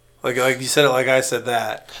 Like you said it like I said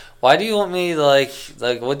that. Why do you want me to like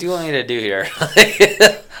what do you want me to do here?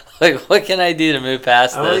 Like what can I do to move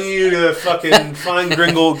past this? I want you to fucking find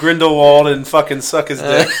Grindelwald and fucking suck his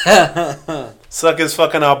dick. Suck his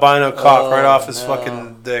fucking albino cock right off his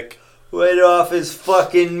fucking dick. Right off his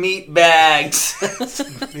fucking meat bags.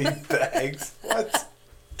 Meat bags? What?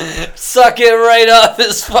 Suck it right off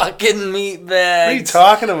his fucking meat bags. What are you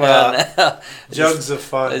talking about? Jugs of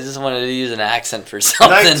fun. I just wanted to use an accent for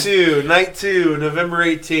something. Night 2, November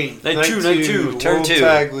 18th. Night 2, Turn 2.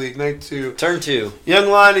 Tag League, Night 2. Turn 2. Young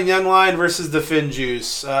Lion and Young Lion versus the Finn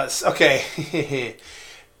Juice. Okay.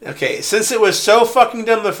 Okay, since it was so fucking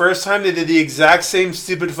dumb the first time, they did the exact same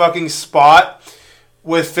stupid fucking spot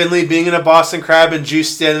with Finlay being in a Boston Crab and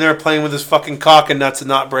Juice standing there playing with his fucking cock and nuts and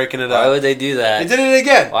not breaking it up. Why would they do that? They did it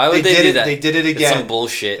again. Why would they do that? They did it again. It's some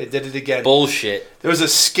bullshit. They did it again. Bullshit. There was a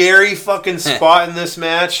scary fucking spot in this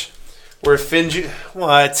match where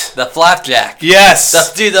What? The flapjack. Yes.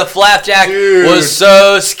 The flapjack Dude. was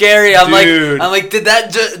so scary. I'm Dude. like, did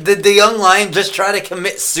the young lion just try to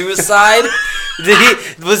commit suicide?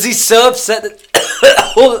 Was he so upset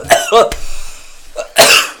that?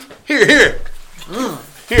 Here.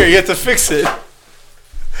 Here, you have to fix it.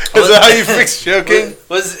 Is that how you fix choking?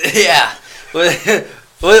 Was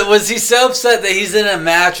he so upset that he's in a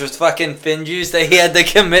match with fucking Finjuice that he had to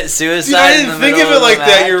commit suicide? Dude, I didn't think of it like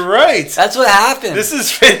that. You're right. That's what happened. This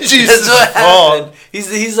is Finjuice's fault.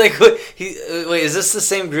 He's like, wait, is this the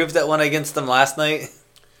same group that won against them last night?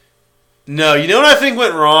 No, you know what I think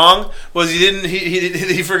went wrong was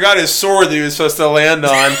he forgot his sword that he was supposed to land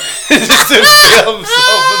on. Just to kill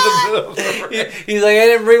himself in the middle of the ring. He's like, I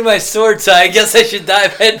didn't bring my sword, so I guess I should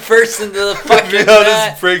dive head first into the fucking I'll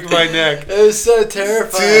just break my neck. It was so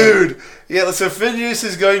terrifying, dude. Yeah, so Finjuice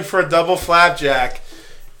is going for a double flapjack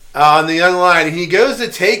on the young lion. He goes to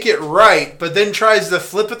take it right, but then tries to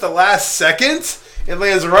flip at the last second. It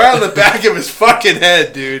lands right on the back of his fucking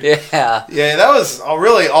head, dude. Yeah. Yeah, that was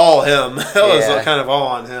really all him. That was kind of all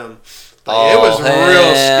on him. It was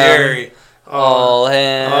real scary. All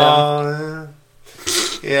him.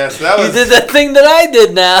 Yeah, so that was... You did the thing that I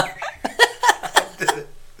did now.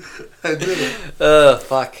 I did it. Oh,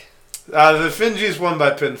 fuck. The Finjuice won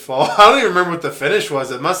by pinfall. I don't even remember what the finish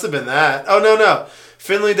was. It must have been that. Oh, no.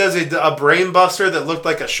 Finlay does a brain buster that looked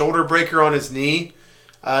like a shoulder breaker on his knee.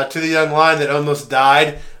 To the young lion that almost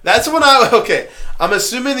died. That's when I'm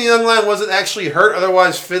assuming the young lion wasn't actually hurt.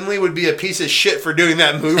 Otherwise, Finlay would be a piece of shit for doing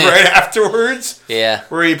that move right afterwards. Yeah.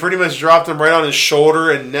 Where he pretty much dropped him right on his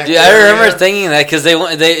shoulder and neck. Dude, I remember thinking that because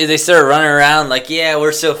they started running around like, yeah,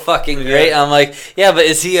 we're so fucking great. Yeah. I'm like, yeah, but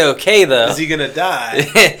is he okay, though? Is he going to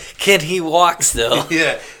die? Can he walk still?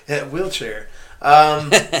 Yeah, wheelchair.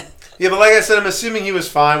 Yeah, but like I said, I'm assuming he was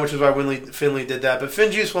fine, which is why Finlay did that. But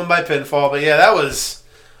Finjuice won by pinfall. But yeah, that was...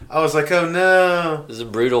 I was like, oh no. It was a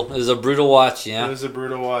brutal watch, yeah. It was a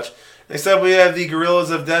brutal watch. Next up, we have the Gorillas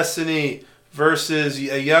of Destiny versus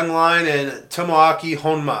a young lion and Tomoaki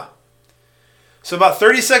Honma. So about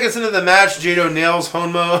 30 seconds into the match, Jado nails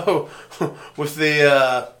Honma with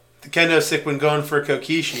the kendo stick when going for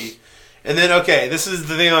Kokishi. And then, this is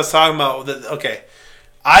the thing I was talking about.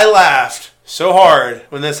 I laughed so hard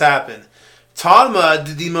when this happened. Tonma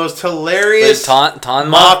did the most hilarious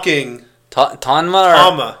mocking...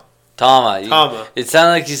 Tama. It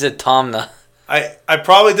sounded like you said Tomna. I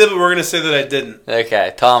probably did, but we're going to say that I didn't.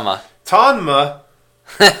 Okay, Tama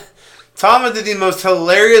did the most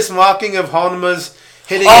hilarious mocking of Honma's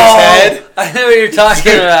hitting his head. I know what you're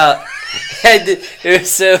talking about. It was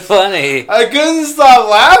so funny. I couldn't stop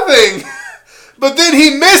laughing. But then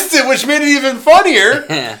he missed it, which made it even funnier.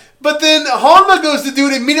 Yeah. But then Honma goes to do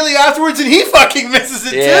it immediately afterwards, and he fucking misses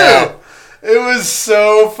it too. It was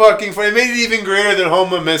so fucking funny. It made it even greater than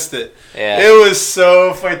Honma missed it. Yeah. It was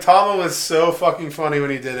so funny. Tama was so fucking funny when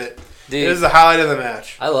he did it. Dude, it was the highlight of the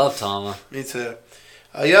match. I love Tama. Me too.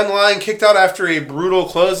 A young lion kicked out after a brutal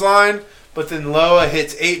clothesline, but then Loa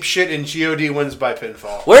hits ape shit and God wins by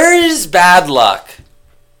pinfall. Where is Bad Luck?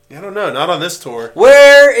 I don't know. Not on this tour.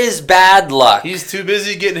 Where is Bad Luck? He's too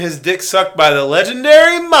busy getting his dick sucked by the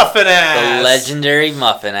legendary Muffin Ass. The legendary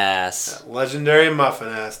Muffin Ass. That legendary Muffin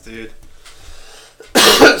Ass, dude.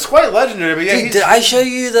 It's quite legendary, but yeah. Dude, did I show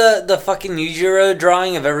you the fucking Yujiro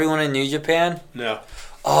drawing of everyone in New Japan? No.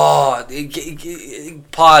 Oh,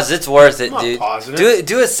 pause. It's worth it, dude.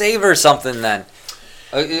 Do a save or something then.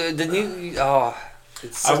 I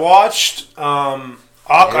watched.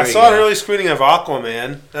 I saw an early screening of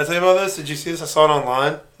Aquaman. Did I tell you about this? Did you see this? I saw it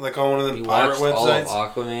online, like on one of the pirate websites. All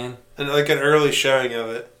of Aquaman, and like an early showing of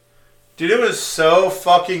it. Dude, it was so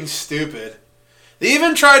fucking stupid. They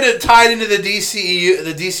even tried to tie it into the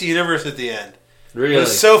DC universe at the end. Really? It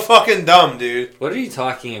was so fucking dumb, dude. What are you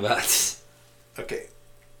talking about? Okay.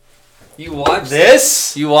 You watched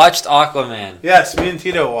this? You watched Aquaman. Yes, me and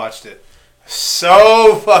Tito watched it.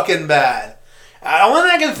 So fucking bad. The only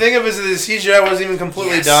thing I can think of is that the CGI wasn't even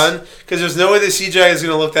completely done, because there's no way the CGI is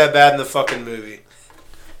going to look that bad in the fucking movie.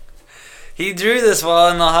 He drew this while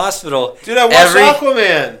in the hospital. Dude, I watched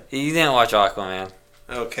Aquaman. You didn't watch Aquaman.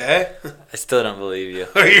 Okay. I still don't believe you.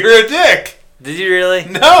 You're a dick. Did you really?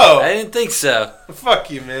 No. I didn't think so.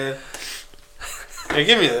 Fuck you, man. Here,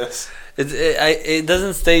 give me this. It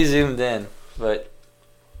doesn't stay zoomed in, but...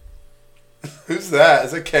 Who's that?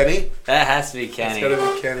 Is it Kenny? That has to be Kenny. It's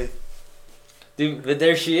gotta be Kenny. Dude, but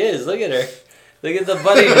there she is. Look at her. Look at the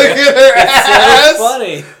bunny. Look at her ass. So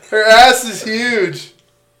funny. Her ass is huge.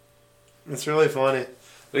 It's really funny.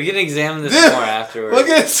 We can examine this more afterwards. Look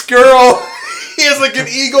at this girl. He has like an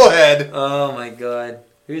eagle head. Oh my god.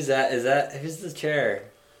 Who's that? Who's the chair?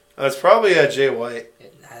 That's probably Jay White.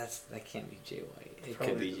 That can't be Jay White. It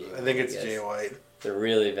Probably, could be Jay White. I think it's Jay White. It's a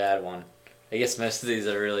really bad one. I guess most of these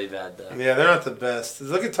are really bad though. Yeah, they're not the best.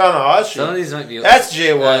 Look at Tanahashi. Some of these might be. That's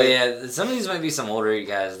Jay White. Yeah, some of these might be some older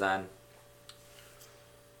guys then.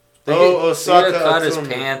 Osaka. Look at Okada's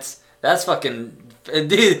pants. That's fucking.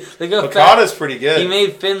 Dude, look how Okada's pretty good. He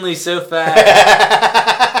made Finley so fat.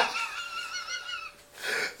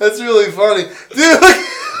 That's really funny. Dude,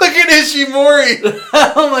 look at Ishimori.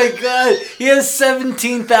 Oh my god. He has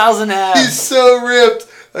 17,000 abs. He's so ripped.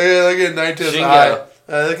 Look at Naito's eye.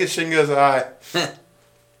 Look at Shingo's eye.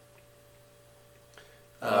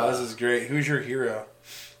 This is great. Who's your hero?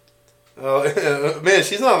 Oh, man,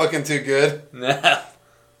 she's not looking too good. No.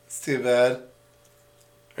 It's too bad.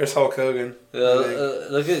 There's Hulk Hogan.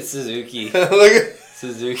 Look at Suzuki. Look at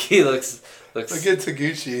Suzuki looks. Look at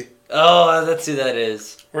Taguchi. Oh, that's who that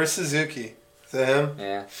is. Where's Suzuki? Is that him?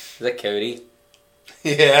 Yeah. Is that Cody?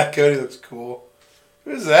 Yeah, Cody looks cool.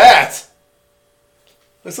 Who's that?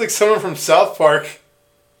 Looks like someone from South Park.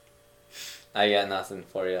 I got nothing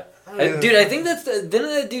for you. Dude, I think didn't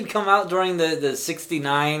that dude come out during the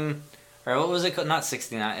 69, or what was it called? Not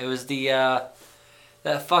 69. It was the,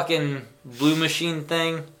 that fucking Blue Machine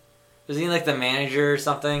thing. Was he like the manager or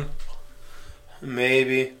something?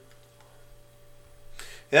 Maybe.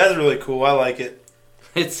 Yeah, that's really cool. I like it.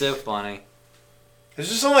 It's so funny. Is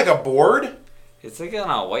this on like a board? It's like on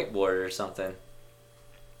a whiteboard or something.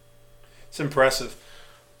 It's impressive.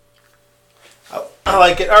 I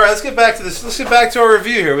like it. All right, let's get back to this. Let's get back to our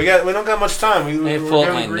review here. We don't got much time. We're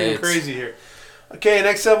going green crazy here. Okay,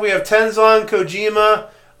 next up we have Tenzan, Kojima,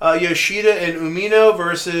 Yoshida, and Umino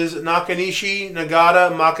versus Nakanishi,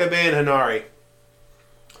 Nagata, Makabe, and Hinari.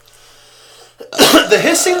 The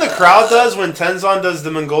hissing the crowd does when Tenzan does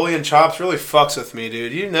the Mongolian chops really fucks with me,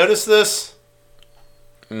 dude. You notice this?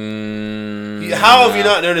 How have you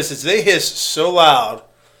not noticed this? They hiss so loud.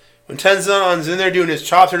 When Tenzan's in there doing his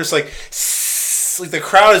chops, they're just like the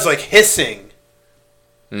crowd is like hissing.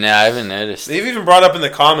 No, I haven't noticed. They've even brought up in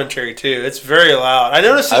the commentary too. It's very loud. I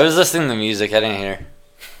noticed. I was listening to music. I didn't hear.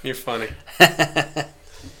 You're funny.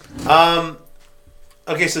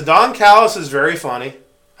 Okay, so Don Callis is very funny.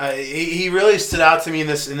 He really stood out to me in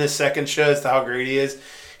this second show as to how great he is.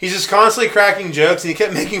 He's just constantly cracking jokes, and he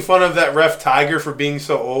kept making fun of that ref Tiger for being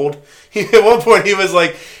so old. At one point, he was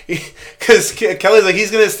like, because Kelly's like, he's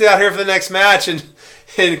going to stay out here for the next match, and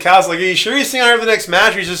Cal's like, are you sure he's staying out here for the next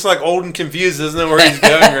match? Or he's just like old and confused, doesn't know where he's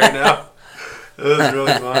going right now. It was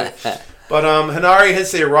really funny. But Hinari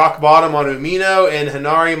hits a rock bottom on Umino, and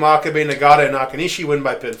Hinari, Makabe, Nagata, and Nakanishi win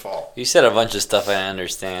by pinfall. You said a bunch of stuff I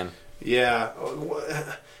understand. Yeah.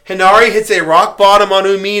 Hinari hits a rock bottom on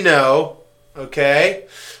Umino, okay?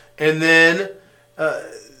 And then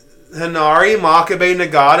Hinari, Makabe,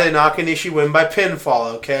 Nagata, and Nakanishi win by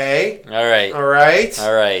pinfall, okay? All right. All right?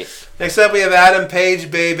 All right. Next up, we have Adam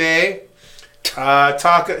Page, baby.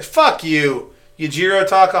 Fuck you. Yujiro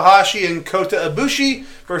Takahashi and Kota Ibushi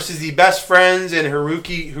versus the Best Friends and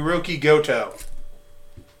Hiroki Goto.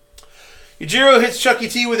 Yujiro hits Chucky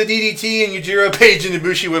T with a DDT, and Yujiro, Page, and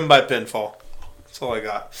Ibushi win by pinfall. That's all I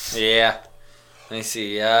got. Yeah. Let me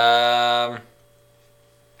see.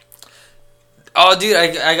 Oh, dude,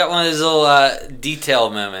 I got one of those little detail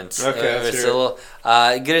moments. Okay, it's a little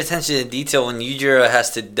good attention to detail when Yujiro has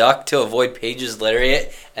to duck to avoid Page's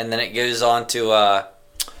lariat, and then it goes on to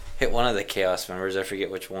hit one of the Chaos members. I forget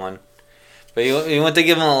which one, but he went to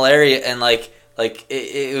give him a lariat, and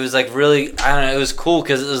it was like really, I don't know, it was cool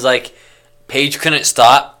because it was like Page couldn't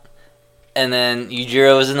stop. And then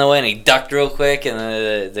Yujiro was in the way, and he ducked real quick, and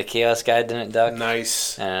then the Chaos guy didn't duck.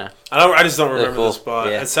 Nice. Yeah. I just don't remember the spot.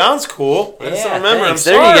 Yeah. It sounds cool. I just don't remember. Thanks.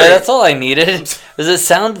 I'm there sorry. you go. That's all I needed. Does it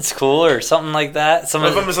sound cool or something like that?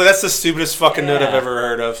 I'm just like, that's the stupidest fucking note I've ever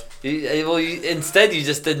heard of. Instead, you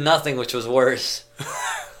just did nothing, which was worse.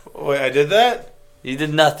 Wait, I did that? You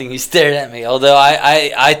did nothing. You stared at me. Although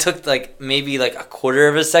I took maybe a quarter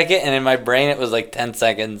of a second, and in my brain it was 10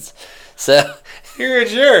 seconds. So you're a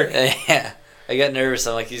jerk. Yeah. I got nervous.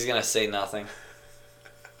 I'm like, he's going to say nothing.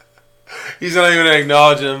 He's not even going to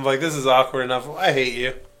acknowledge him. I'm like, this is awkward enough. I hate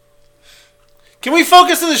you. Can we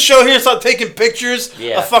focus on the show here and stop taking pictures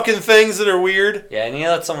of fucking things that are weird? Yeah, I need to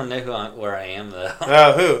let someone know where I am, though.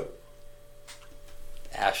 Oh, who?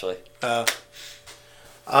 Ashley.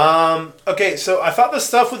 Okay, so I thought the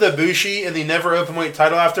stuff with Ibushi and the never open weight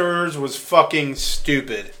title afterwards was fucking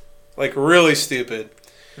stupid. Really stupid.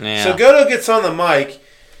 Yeah. So Goto gets on the mic,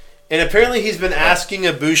 and apparently he's been asking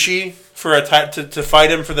Ibushi for to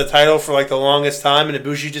fight him for the title for like the longest time, and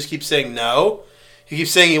Ibushi just keeps saying no. He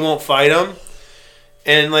keeps saying he won't fight him.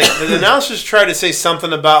 And like the announcers try to say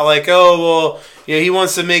something about like, oh well, he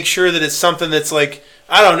wants to make sure that it's something that's like,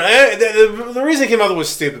 I don't know. The reason he came up with was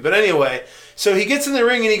stupid, but anyway. So he gets in the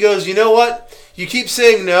ring and he goes, you know what? You keep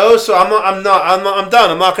saying no, so I'm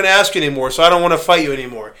done. I'm not going to ask you anymore. So I don't want to fight you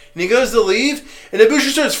anymore. And he goes to leave, and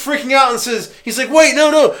Ibushi starts freaking out and says, he's like, wait,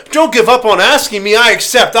 no, don't give up on asking me. I'll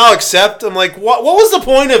accept. I'm like, what was the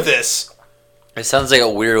point of this? It sounds like a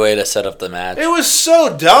weird way to set up the match. It was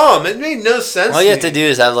so dumb. It made no sense. All you have to do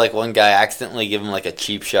is have like one guy accidentally give him like a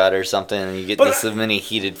cheap shot or something, and you get this mini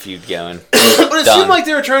heated feud going. But it seemed like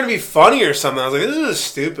they were trying to be funny or something. I was like, this is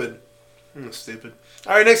stupid. Stupid.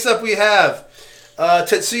 All right, next up we have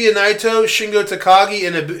Tetsuya Naito, Shingo Takagi,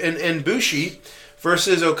 and Bushi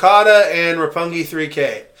versus Okada and Roppongi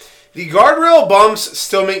 3K. The guardrail bumps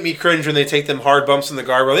still make me cringe when they take them hard bumps in the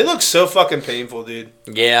guardrail. They look so fucking painful, dude.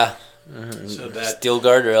 Yeah. So bad. Steel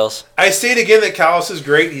guardrails. I state again that Callis is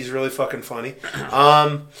great. He's really fucking funny.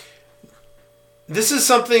 This is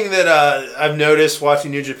something that I've noticed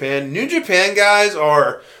watching New Japan. New Japan guys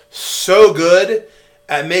are so good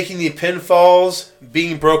at making the pinfalls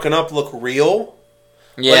being broken up look real.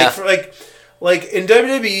 Yeah. Like in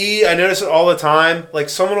WWE, I notice it all the time. Like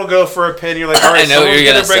someone will go for a pin, you're like, all right, someone's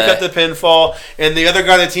gonna break up the pinfall, and the other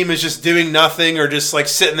guy on the team is just doing nothing or just like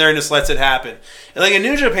sitting there and just lets it happen. And like in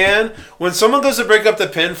New Japan, when someone goes to break up the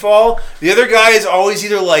pinfall, the other guy is always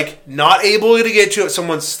either like not able to get to it,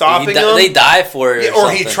 someone's stopping him. They die for it,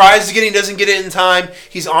 or he tries to get it, he doesn't get it in time.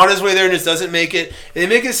 He's on his way there and just doesn't make it. And they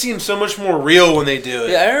make it seem so much more real when they do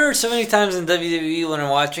it. Yeah, I remember so many times in WWE when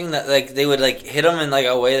I'm watching that, like they would like hit him in like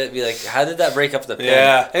a way that'd be like, how did that break up the pin?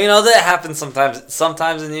 Yeah, and, that happens sometimes.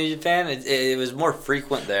 Sometimes in New Japan, it was more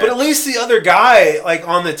frequent there. But at least the other guy, like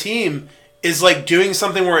on the team, is like doing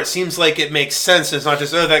something where it seems like it makes sense. It's not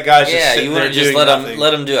just that guy's just sitting there doing nothing. Yeah, you wouldn't just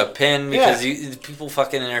let him do a pin because people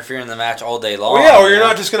fucking interfere in the match all day long. Well, yeah, or you're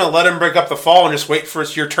not just gonna let him break up the fall and just wait for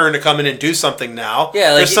your turn to come in and do something now.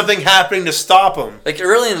 Yeah, there's something happening to stop him. Like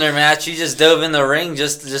early in their match, he just dove in the ring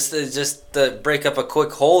just to break up a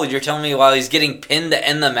quick hole. You're telling me while he's getting pinned to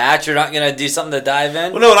end the match, you're not gonna do something to dive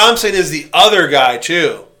in? Well, no, what I'm saying is the other guy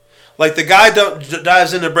too. Like the guy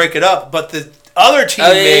dives in to break it up, but the other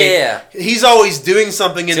teammate, he's always doing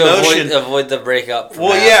something in motion to avoid the breakup.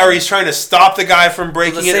 Or he's trying to stop the guy from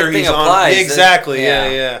breaking it, or he's on. Exactly,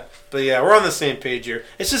 yeah. But yeah, we're on the same page here.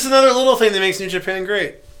 It's just another little thing that makes New Japan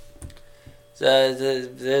great. They're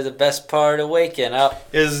the best part of waking up.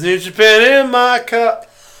 Is New Japan in my cup?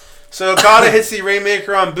 So Okada hits the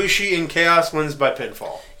Rainmaker on Bushi, and Chaos wins by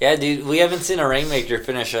pinfall. Yeah, dude, we haven't seen a Rainmaker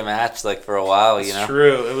finish a match like for a while. It's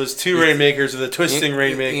true. It was two Rainmakers with a twisting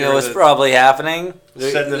Rainmaker. You know what's probably happening?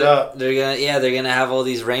 Setting it up. They're gonna have all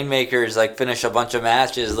these Rainmakers like finish a bunch of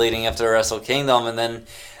matches leading up to Wrestle Kingdom, and then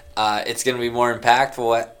it's gonna be more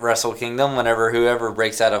impactful at Wrestle Kingdom whenever whoever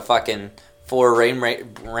breaks out a fucking 4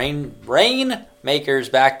 Rainmakers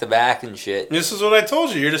back to back and shit. This is what I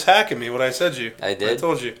told you. You're just hacking me. What I said you. I did. I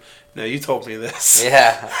told you. No, you told me this.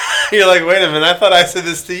 Yeah. You're like, wait a minute. I thought I said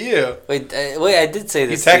this to you. Wait. I did say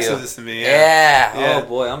this. You texted this to me. Yeah. Oh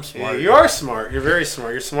boy, I'm smart. Yeah, you are smart. You're very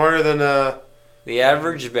smart. You're smarter than the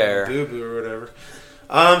average bear. Boo Boo or whatever.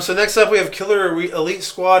 So next up we have Killer Elite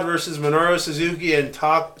Squad versus Minoru Suzuki and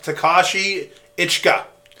Takashi Ichika.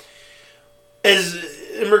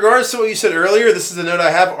 In regards to what you said earlier, this is the note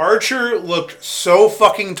I have. Archer looked so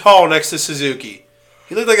fucking tall next to Suzuki.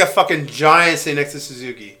 He looked like a fucking giant sitting next to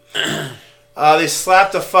Suzuki. They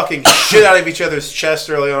slapped the fucking shit out of each other's chest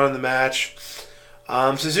early on in the match.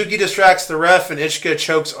 Suzuki distracts the ref, and Ichika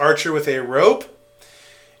chokes Archer with a rope.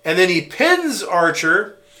 And then he pins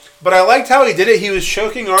Archer, but I liked how he did it. He was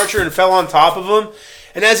choking Archer and fell on top of him.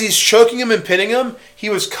 And as he's choking him and pinning him, he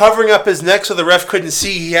was covering up his neck so the ref couldn't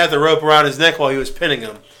see he had the rope around his neck while he was pinning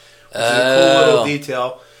him. Which is a cool little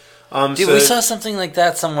detail. Dude, we saw something like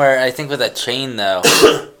that somewhere, I think with a chain, though.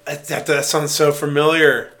 that sounds so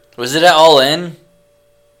familiar. Was it at All In?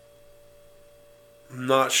 I'm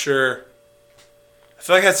not sure. I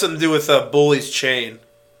feel like it had something to do with Bully's chain.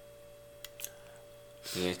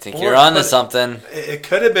 You think you're onto something. It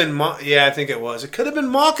could have been... I think it was. It could have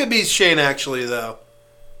been Maccabee's chain, actually, though.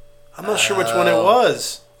 I'm not sure which one it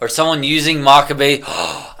was. Or someone using Maccabee.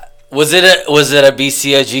 Was it a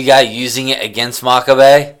BCOG guy using it against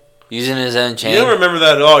Maccabee? Using his own chain? You don't remember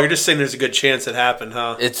that at all. You're just saying there's a good chance it happened,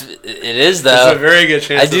 huh? It is, though. There's a very good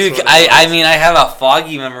chance. I do. I mean, I have a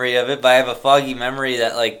foggy memory of it, but I have a foggy memory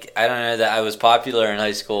that, like, I don't know, that I was popular in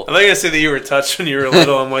high school. I'm not going to say that you were touched when you were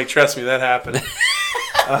little. I'm like, trust me, that happened.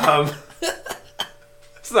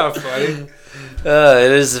 It's not funny.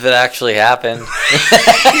 It is if it actually happened. He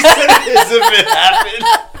said it is if it happened.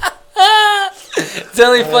 It's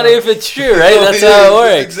only funny if it's true, right? That's how it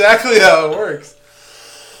works. Exactly how it works.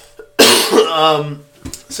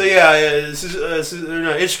 So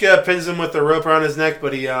Ichika pins him with the rope around his neck,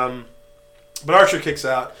 but Archer kicks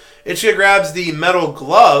out. Ichika grabs the metal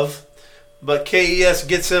glove, but KES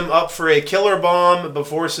gets him up for a killer bomb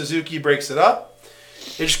before Suzuki breaks it up.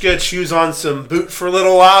 Ichika chews on some boot for a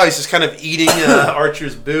little while. He's just kind of eating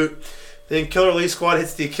Archer's boot. Then Killer Elite Squad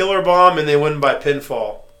hits the killer bomb, and they win by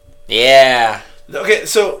pinfall. Yeah. Okay,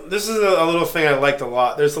 so this is a little thing I liked a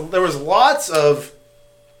lot. There was lots of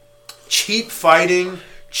cheap fighting,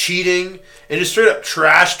 cheating, and just straight up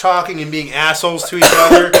trash talking and being assholes to each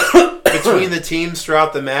other between the teams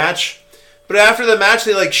throughout the match. But after the match,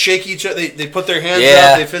 they like shake each other. They put their hands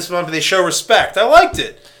up, they fist bump, and they show respect. I liked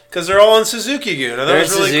it because they're all in Suzuki-gun. That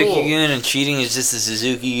was really cool. Suzuki-gun, and cheating is just the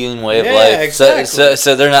Suzuki-gun way of life. Yeah, exactly.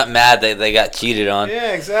 So they're not mad that they got cheated on.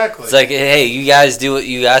 Yeah, exactly. It's like, hey, you guys do what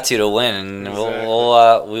you got to win, and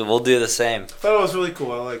we'll do the same. I thought it was really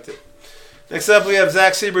cool. I liked it. Next up, we have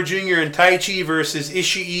Zack Sabre Jr. and Taichi versus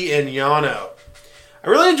Ishii and Yano. I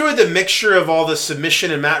really enjoyed the mixture of all the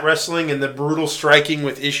submission and mat wrestling and the brutal striking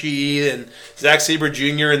with Ishii and Zack Sabre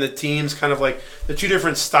Jr. and the teams, kind of like the two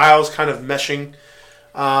different styles kind of meshing.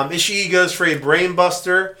 Ishii goes for a brain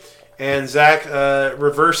buster, and Zack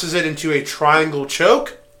reverses it into a triangle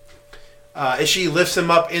choke. Ishii lifts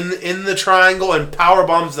him up in the triangle and power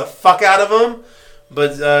bombs the fuck out of him,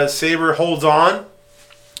 but Sabre holds on.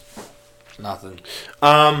 Nothing.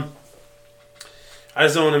 I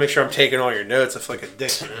just don't want to make sure I'm taking all your notes. I feel like a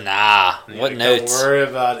dick. Nah. What notes? Don't worry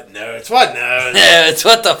about it. Notes. What notes? Notes.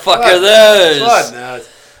 What the fuck are those? What notes?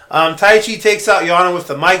 Taichi takes out Yano with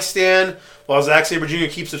the mic stand, while Zack Sabre Jr.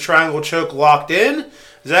 keeps the triangle choke locked in.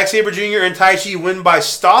 Zack Sabre Jr. and Taichi win by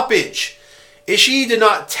stoppage. Ishii did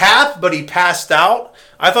not tap, but he passed out.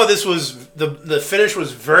 I thought this was the finish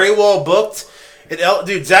was very well booked.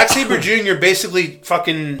 Dude, Zack Sabre Jr. basically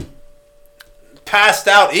fucking passed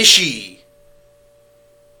out Ishii.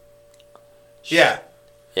 Yeah.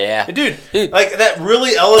 Yeah. Dude, like that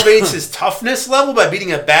really elevates his toughness level by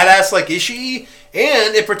beating a badass like Ishii,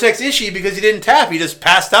 and it protects Ishii because he didn't tap. He just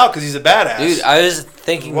passed out because he's a badass. Dude, I was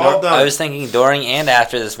thinking during and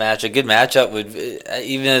after this match, a good matchup would,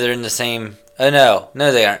 even though they're in the same. Oh no,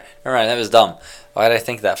 they aren't. Never mind, that was dumb. Why did I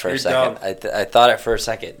think that for a second? I thought it for a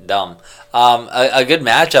second. Dumb. A good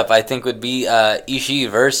matchup, I think, would be Ishii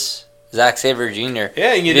versus Zack Sabre Jr.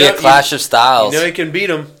 Yeah, and a clash of styles. You know he can beat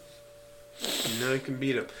him.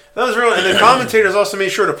 That was real, and the commentators also made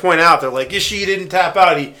sure to point out that like Ishii didn't tap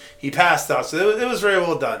out; he passed out. So it was very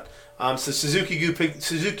well done. So Suzuki-gun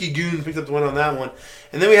picked up the win on that one,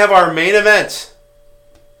 and then we have our main event: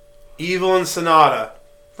 Evil and Sonata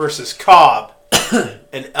versus Cobb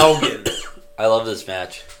and Elgin. I love this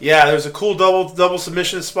match. Yeah, there's a cool double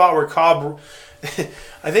submission spot where Cobb.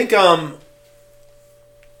 I think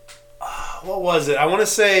what was it? I want to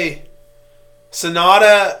say.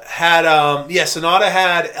 Sonata had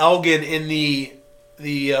Elgin in the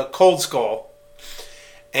Cold Skull,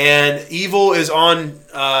 and Evil is on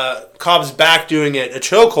Cobb's back doing a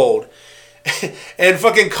chokehold, and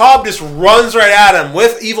fucking Cobb just runs right at him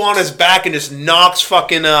with Evil on his back and just knocks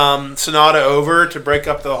fucking Sonata over to break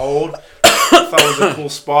up the hold. I thought it was a cool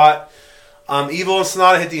spot. Evil and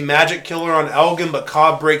Sonata hit the Magic Killer on Elgin, but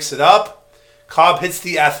Cobb breaks it up. Cobb hits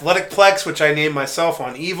the Athletic Plex, which I named myself,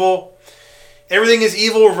 on Evil. Everything is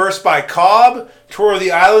Evil reversed by Cobb. Tour of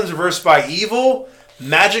the Islands reversed by Evil.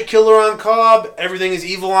 Magic Killer on Cobb. Everything is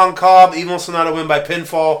Evil on Cobb. Evil and Sonata win by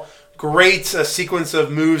pinfall. Great sequence of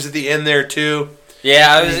moves at the end there too.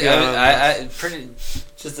 Yeah, I pretty.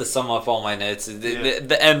 Just to sum up all my notes,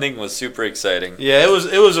 the ending was super exciting. Yeah, it was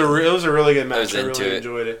a really good match. I really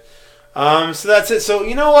enjoyed it. So that's it. So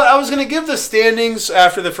you know what? I was gonna give the standings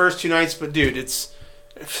after the first two nights, but dude, it's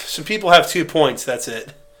some people have 2 points. That's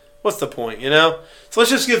it. What's the point, you know? So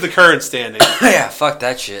let's just give the current standing. Yeah, fuck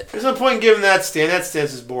that shit. There's no point in giving that stand. That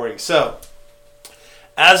stance is boring. So,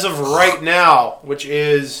 as of right now, which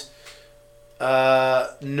is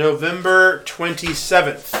November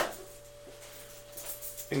 27th,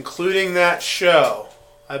 including that show,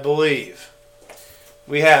 I believe,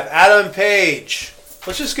 we have Adam Page.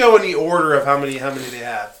 Let's just go in the order of how many they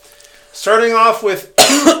have. Starting off with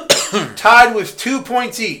tied with 2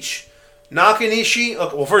 points each. Nakanishi,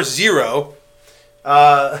 well, first 0.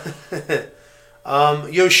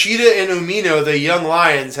 Yoshida and Umino, the Young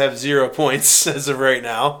Lions, have 0 points as of right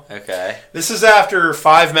now. Okay. This is after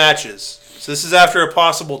 5 matches. So this is after a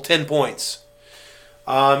possible 10 points.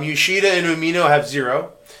 Yoshida and Umino have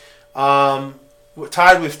 0.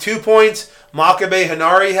 Tied with 2 points, Makabe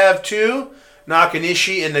Hinari have 2.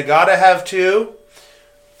 Nakanishi and Nagata have 2.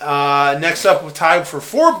 Next up, tied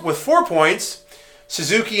with 4 points,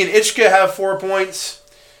 Suzuki and Ichika have 4 points.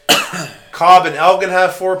 Cobb and Elgin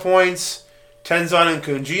have 4 points. Tenzan and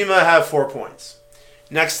Kojima have 4 points.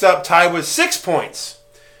 Next up, tied with 6 points,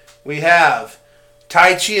 we have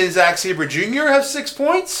Taichi and Zack Sabre Jr. have 6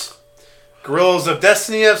 points. Guerrillas of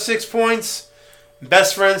Destiny have 6 points.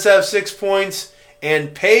 Best Friends have 6 points.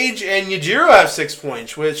 And Paige and Yujiro have 6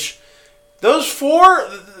 points, which those 4,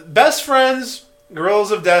 Best Friends,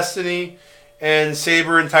 Guerrillas of Destiny, and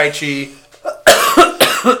Sabre and Taichi,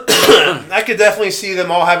 I could definitely see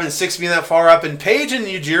them all having 6 being that far up. And Paige and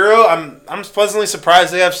Yujiro, I'm pleasantly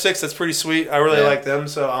surprised they have 6. That's pretty sweet. I really like them.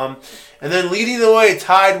 So and then leading the way,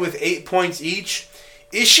 tied with 8 points each,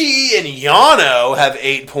 Ishii and Yano have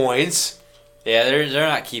 8 points. Yeah, they're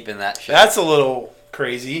not keeping that shit. That's a little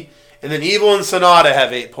crazy. And then Evil and Sonata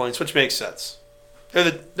have 8 points, which makes sense.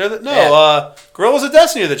 Guerrillas of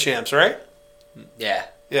Destiny are the champs, right? Yeah.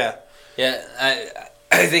 Yeah. Yeah,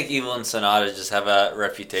 I think Evil and Sonata just have a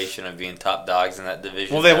reputation of being top dogs in that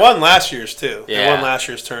division. Well, they won last year's too. Yeah. They won last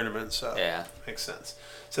year's tournament, so yeah, makes sense.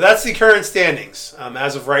 So that's the current standings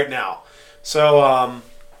as of right now. So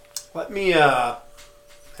let me,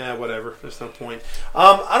 whatever. There's no point.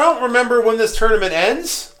 I don't remember when this tournament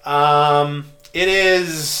ends. It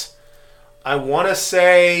is, I want to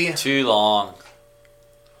say, too long.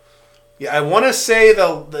 Yeah, I want to say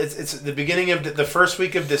it's the beginning of the first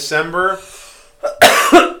week of December.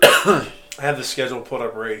 I have the schedule put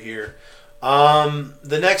up right here.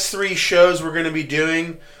 The next 3 shows we're going to be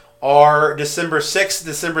doing are December 6th,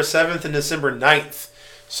 December 7th, and December 9th.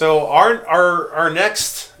 So our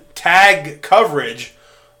next tag coverage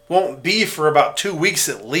won't be for about 2 weeks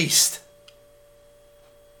at least.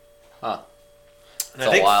 Huh. And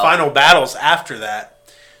I think Final Battle's after that.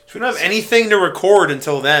 So we don't have anything to record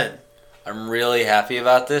until then. I'm really happy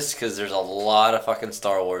about this because there's a lot of fucking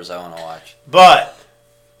Star Wars I want to watch. But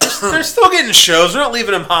they're still getting shows. We're not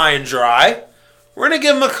leaving them high and dry. We're gonna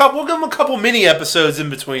give them a couple. We'll give them a couple mini episodes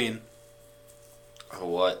in between.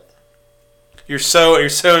 What? You're so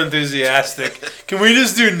enthusiastic. Can we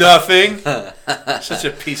just do nothing? Such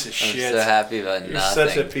a piece of shit. I'm so happy about You're nothing.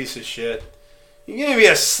 such a piece of shit. You're gonna be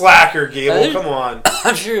a slacker, Gable. Come on.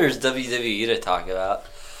 I'm sure there's WWE to talk about.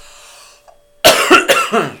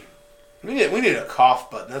 We need a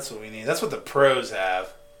cough button. That's what we need. That's what the pros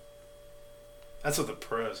have.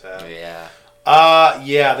 Yeah.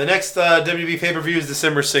 Yeah. The next WB pay-per-view is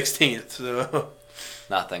December 16th. So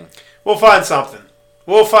Nothing. We'll find something.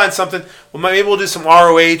 Maybe we'll do some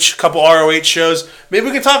ROH, couple ROH shows. Maybe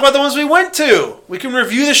we can talk about the ones we went to. We can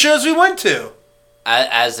review the shows we went to.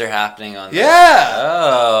 As they're happening on. Yeah.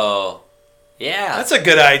 Oh. Yeah. That's a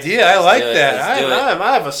good idea. I like that.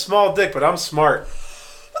 I have a small dick, but I'm smart.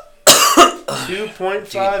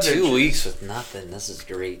 2.5 Dude, 2 weeks with nothing. This is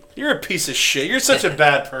great. You're a piece of shit. You're such a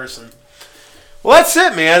bad person. Well, that's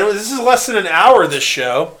it, man. This is less than an hour, this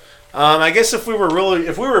show. I guess if we were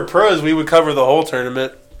pros, we would cover the whole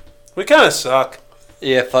tournament. We kind of suck.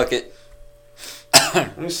 Yeah, fuck it.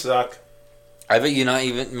 We suck. I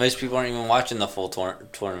bet most people aren't even watching the full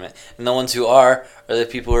tournament. And the ones who are the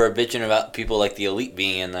people who are bitching about people like the Elite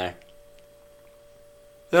being in there.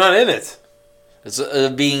 They're not in it. It's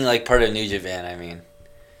being like part of New Japan. I mean,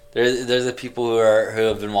 they're the people who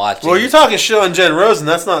have been watching. Well, you're talking shit on Jen Rosen.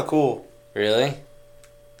 That's not cool. Really?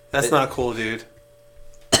 That's not cool, dude.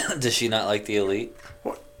 Does she not like the Elite?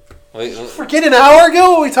 What? Wait, forget an hour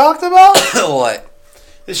ago what we talked about? What?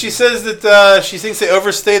 She says that she thinks they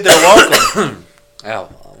overstayed their welcome. Oh,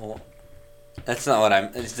 well, that's not what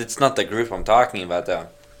it's not the group I'm talking about, though.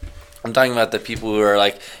 I'm talking about the people who are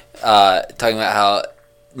like talking about how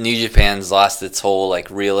New Japan's lost its whole like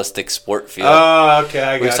realistic sport feel. Oh, okay,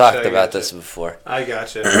 I got We've talked about this before. I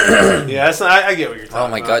got you. Yeah, that's not, I get what you're talking about.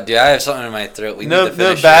 Oh my god, dude, I have something in my throat. We need to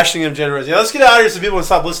finish bashing of Jen Rosen. Yeah, let's get out of here so people can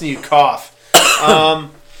stop listening to you cough.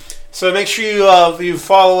 So make sure you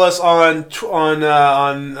follow us on Twitter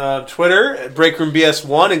at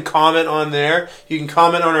BreakroomBS1 and comment on there. You can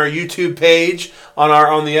comment on our YouTube page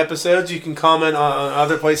on the episodes. You can comment on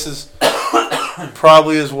other places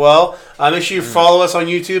probably as well. Make sure you follow us on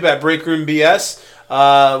YouTube at BreakroomBS.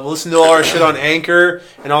 Listen to all our shit on Anchor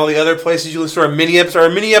and all the other places you listen to our mini episodes. Our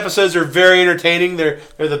mini episodes are very entertaining. They're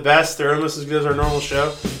the best. They're almost as good as our normal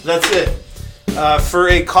show. That's it. For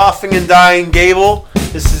a coughing and dying Gable,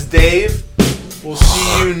 this is Dave. We'll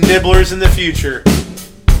see you nibblers in the future.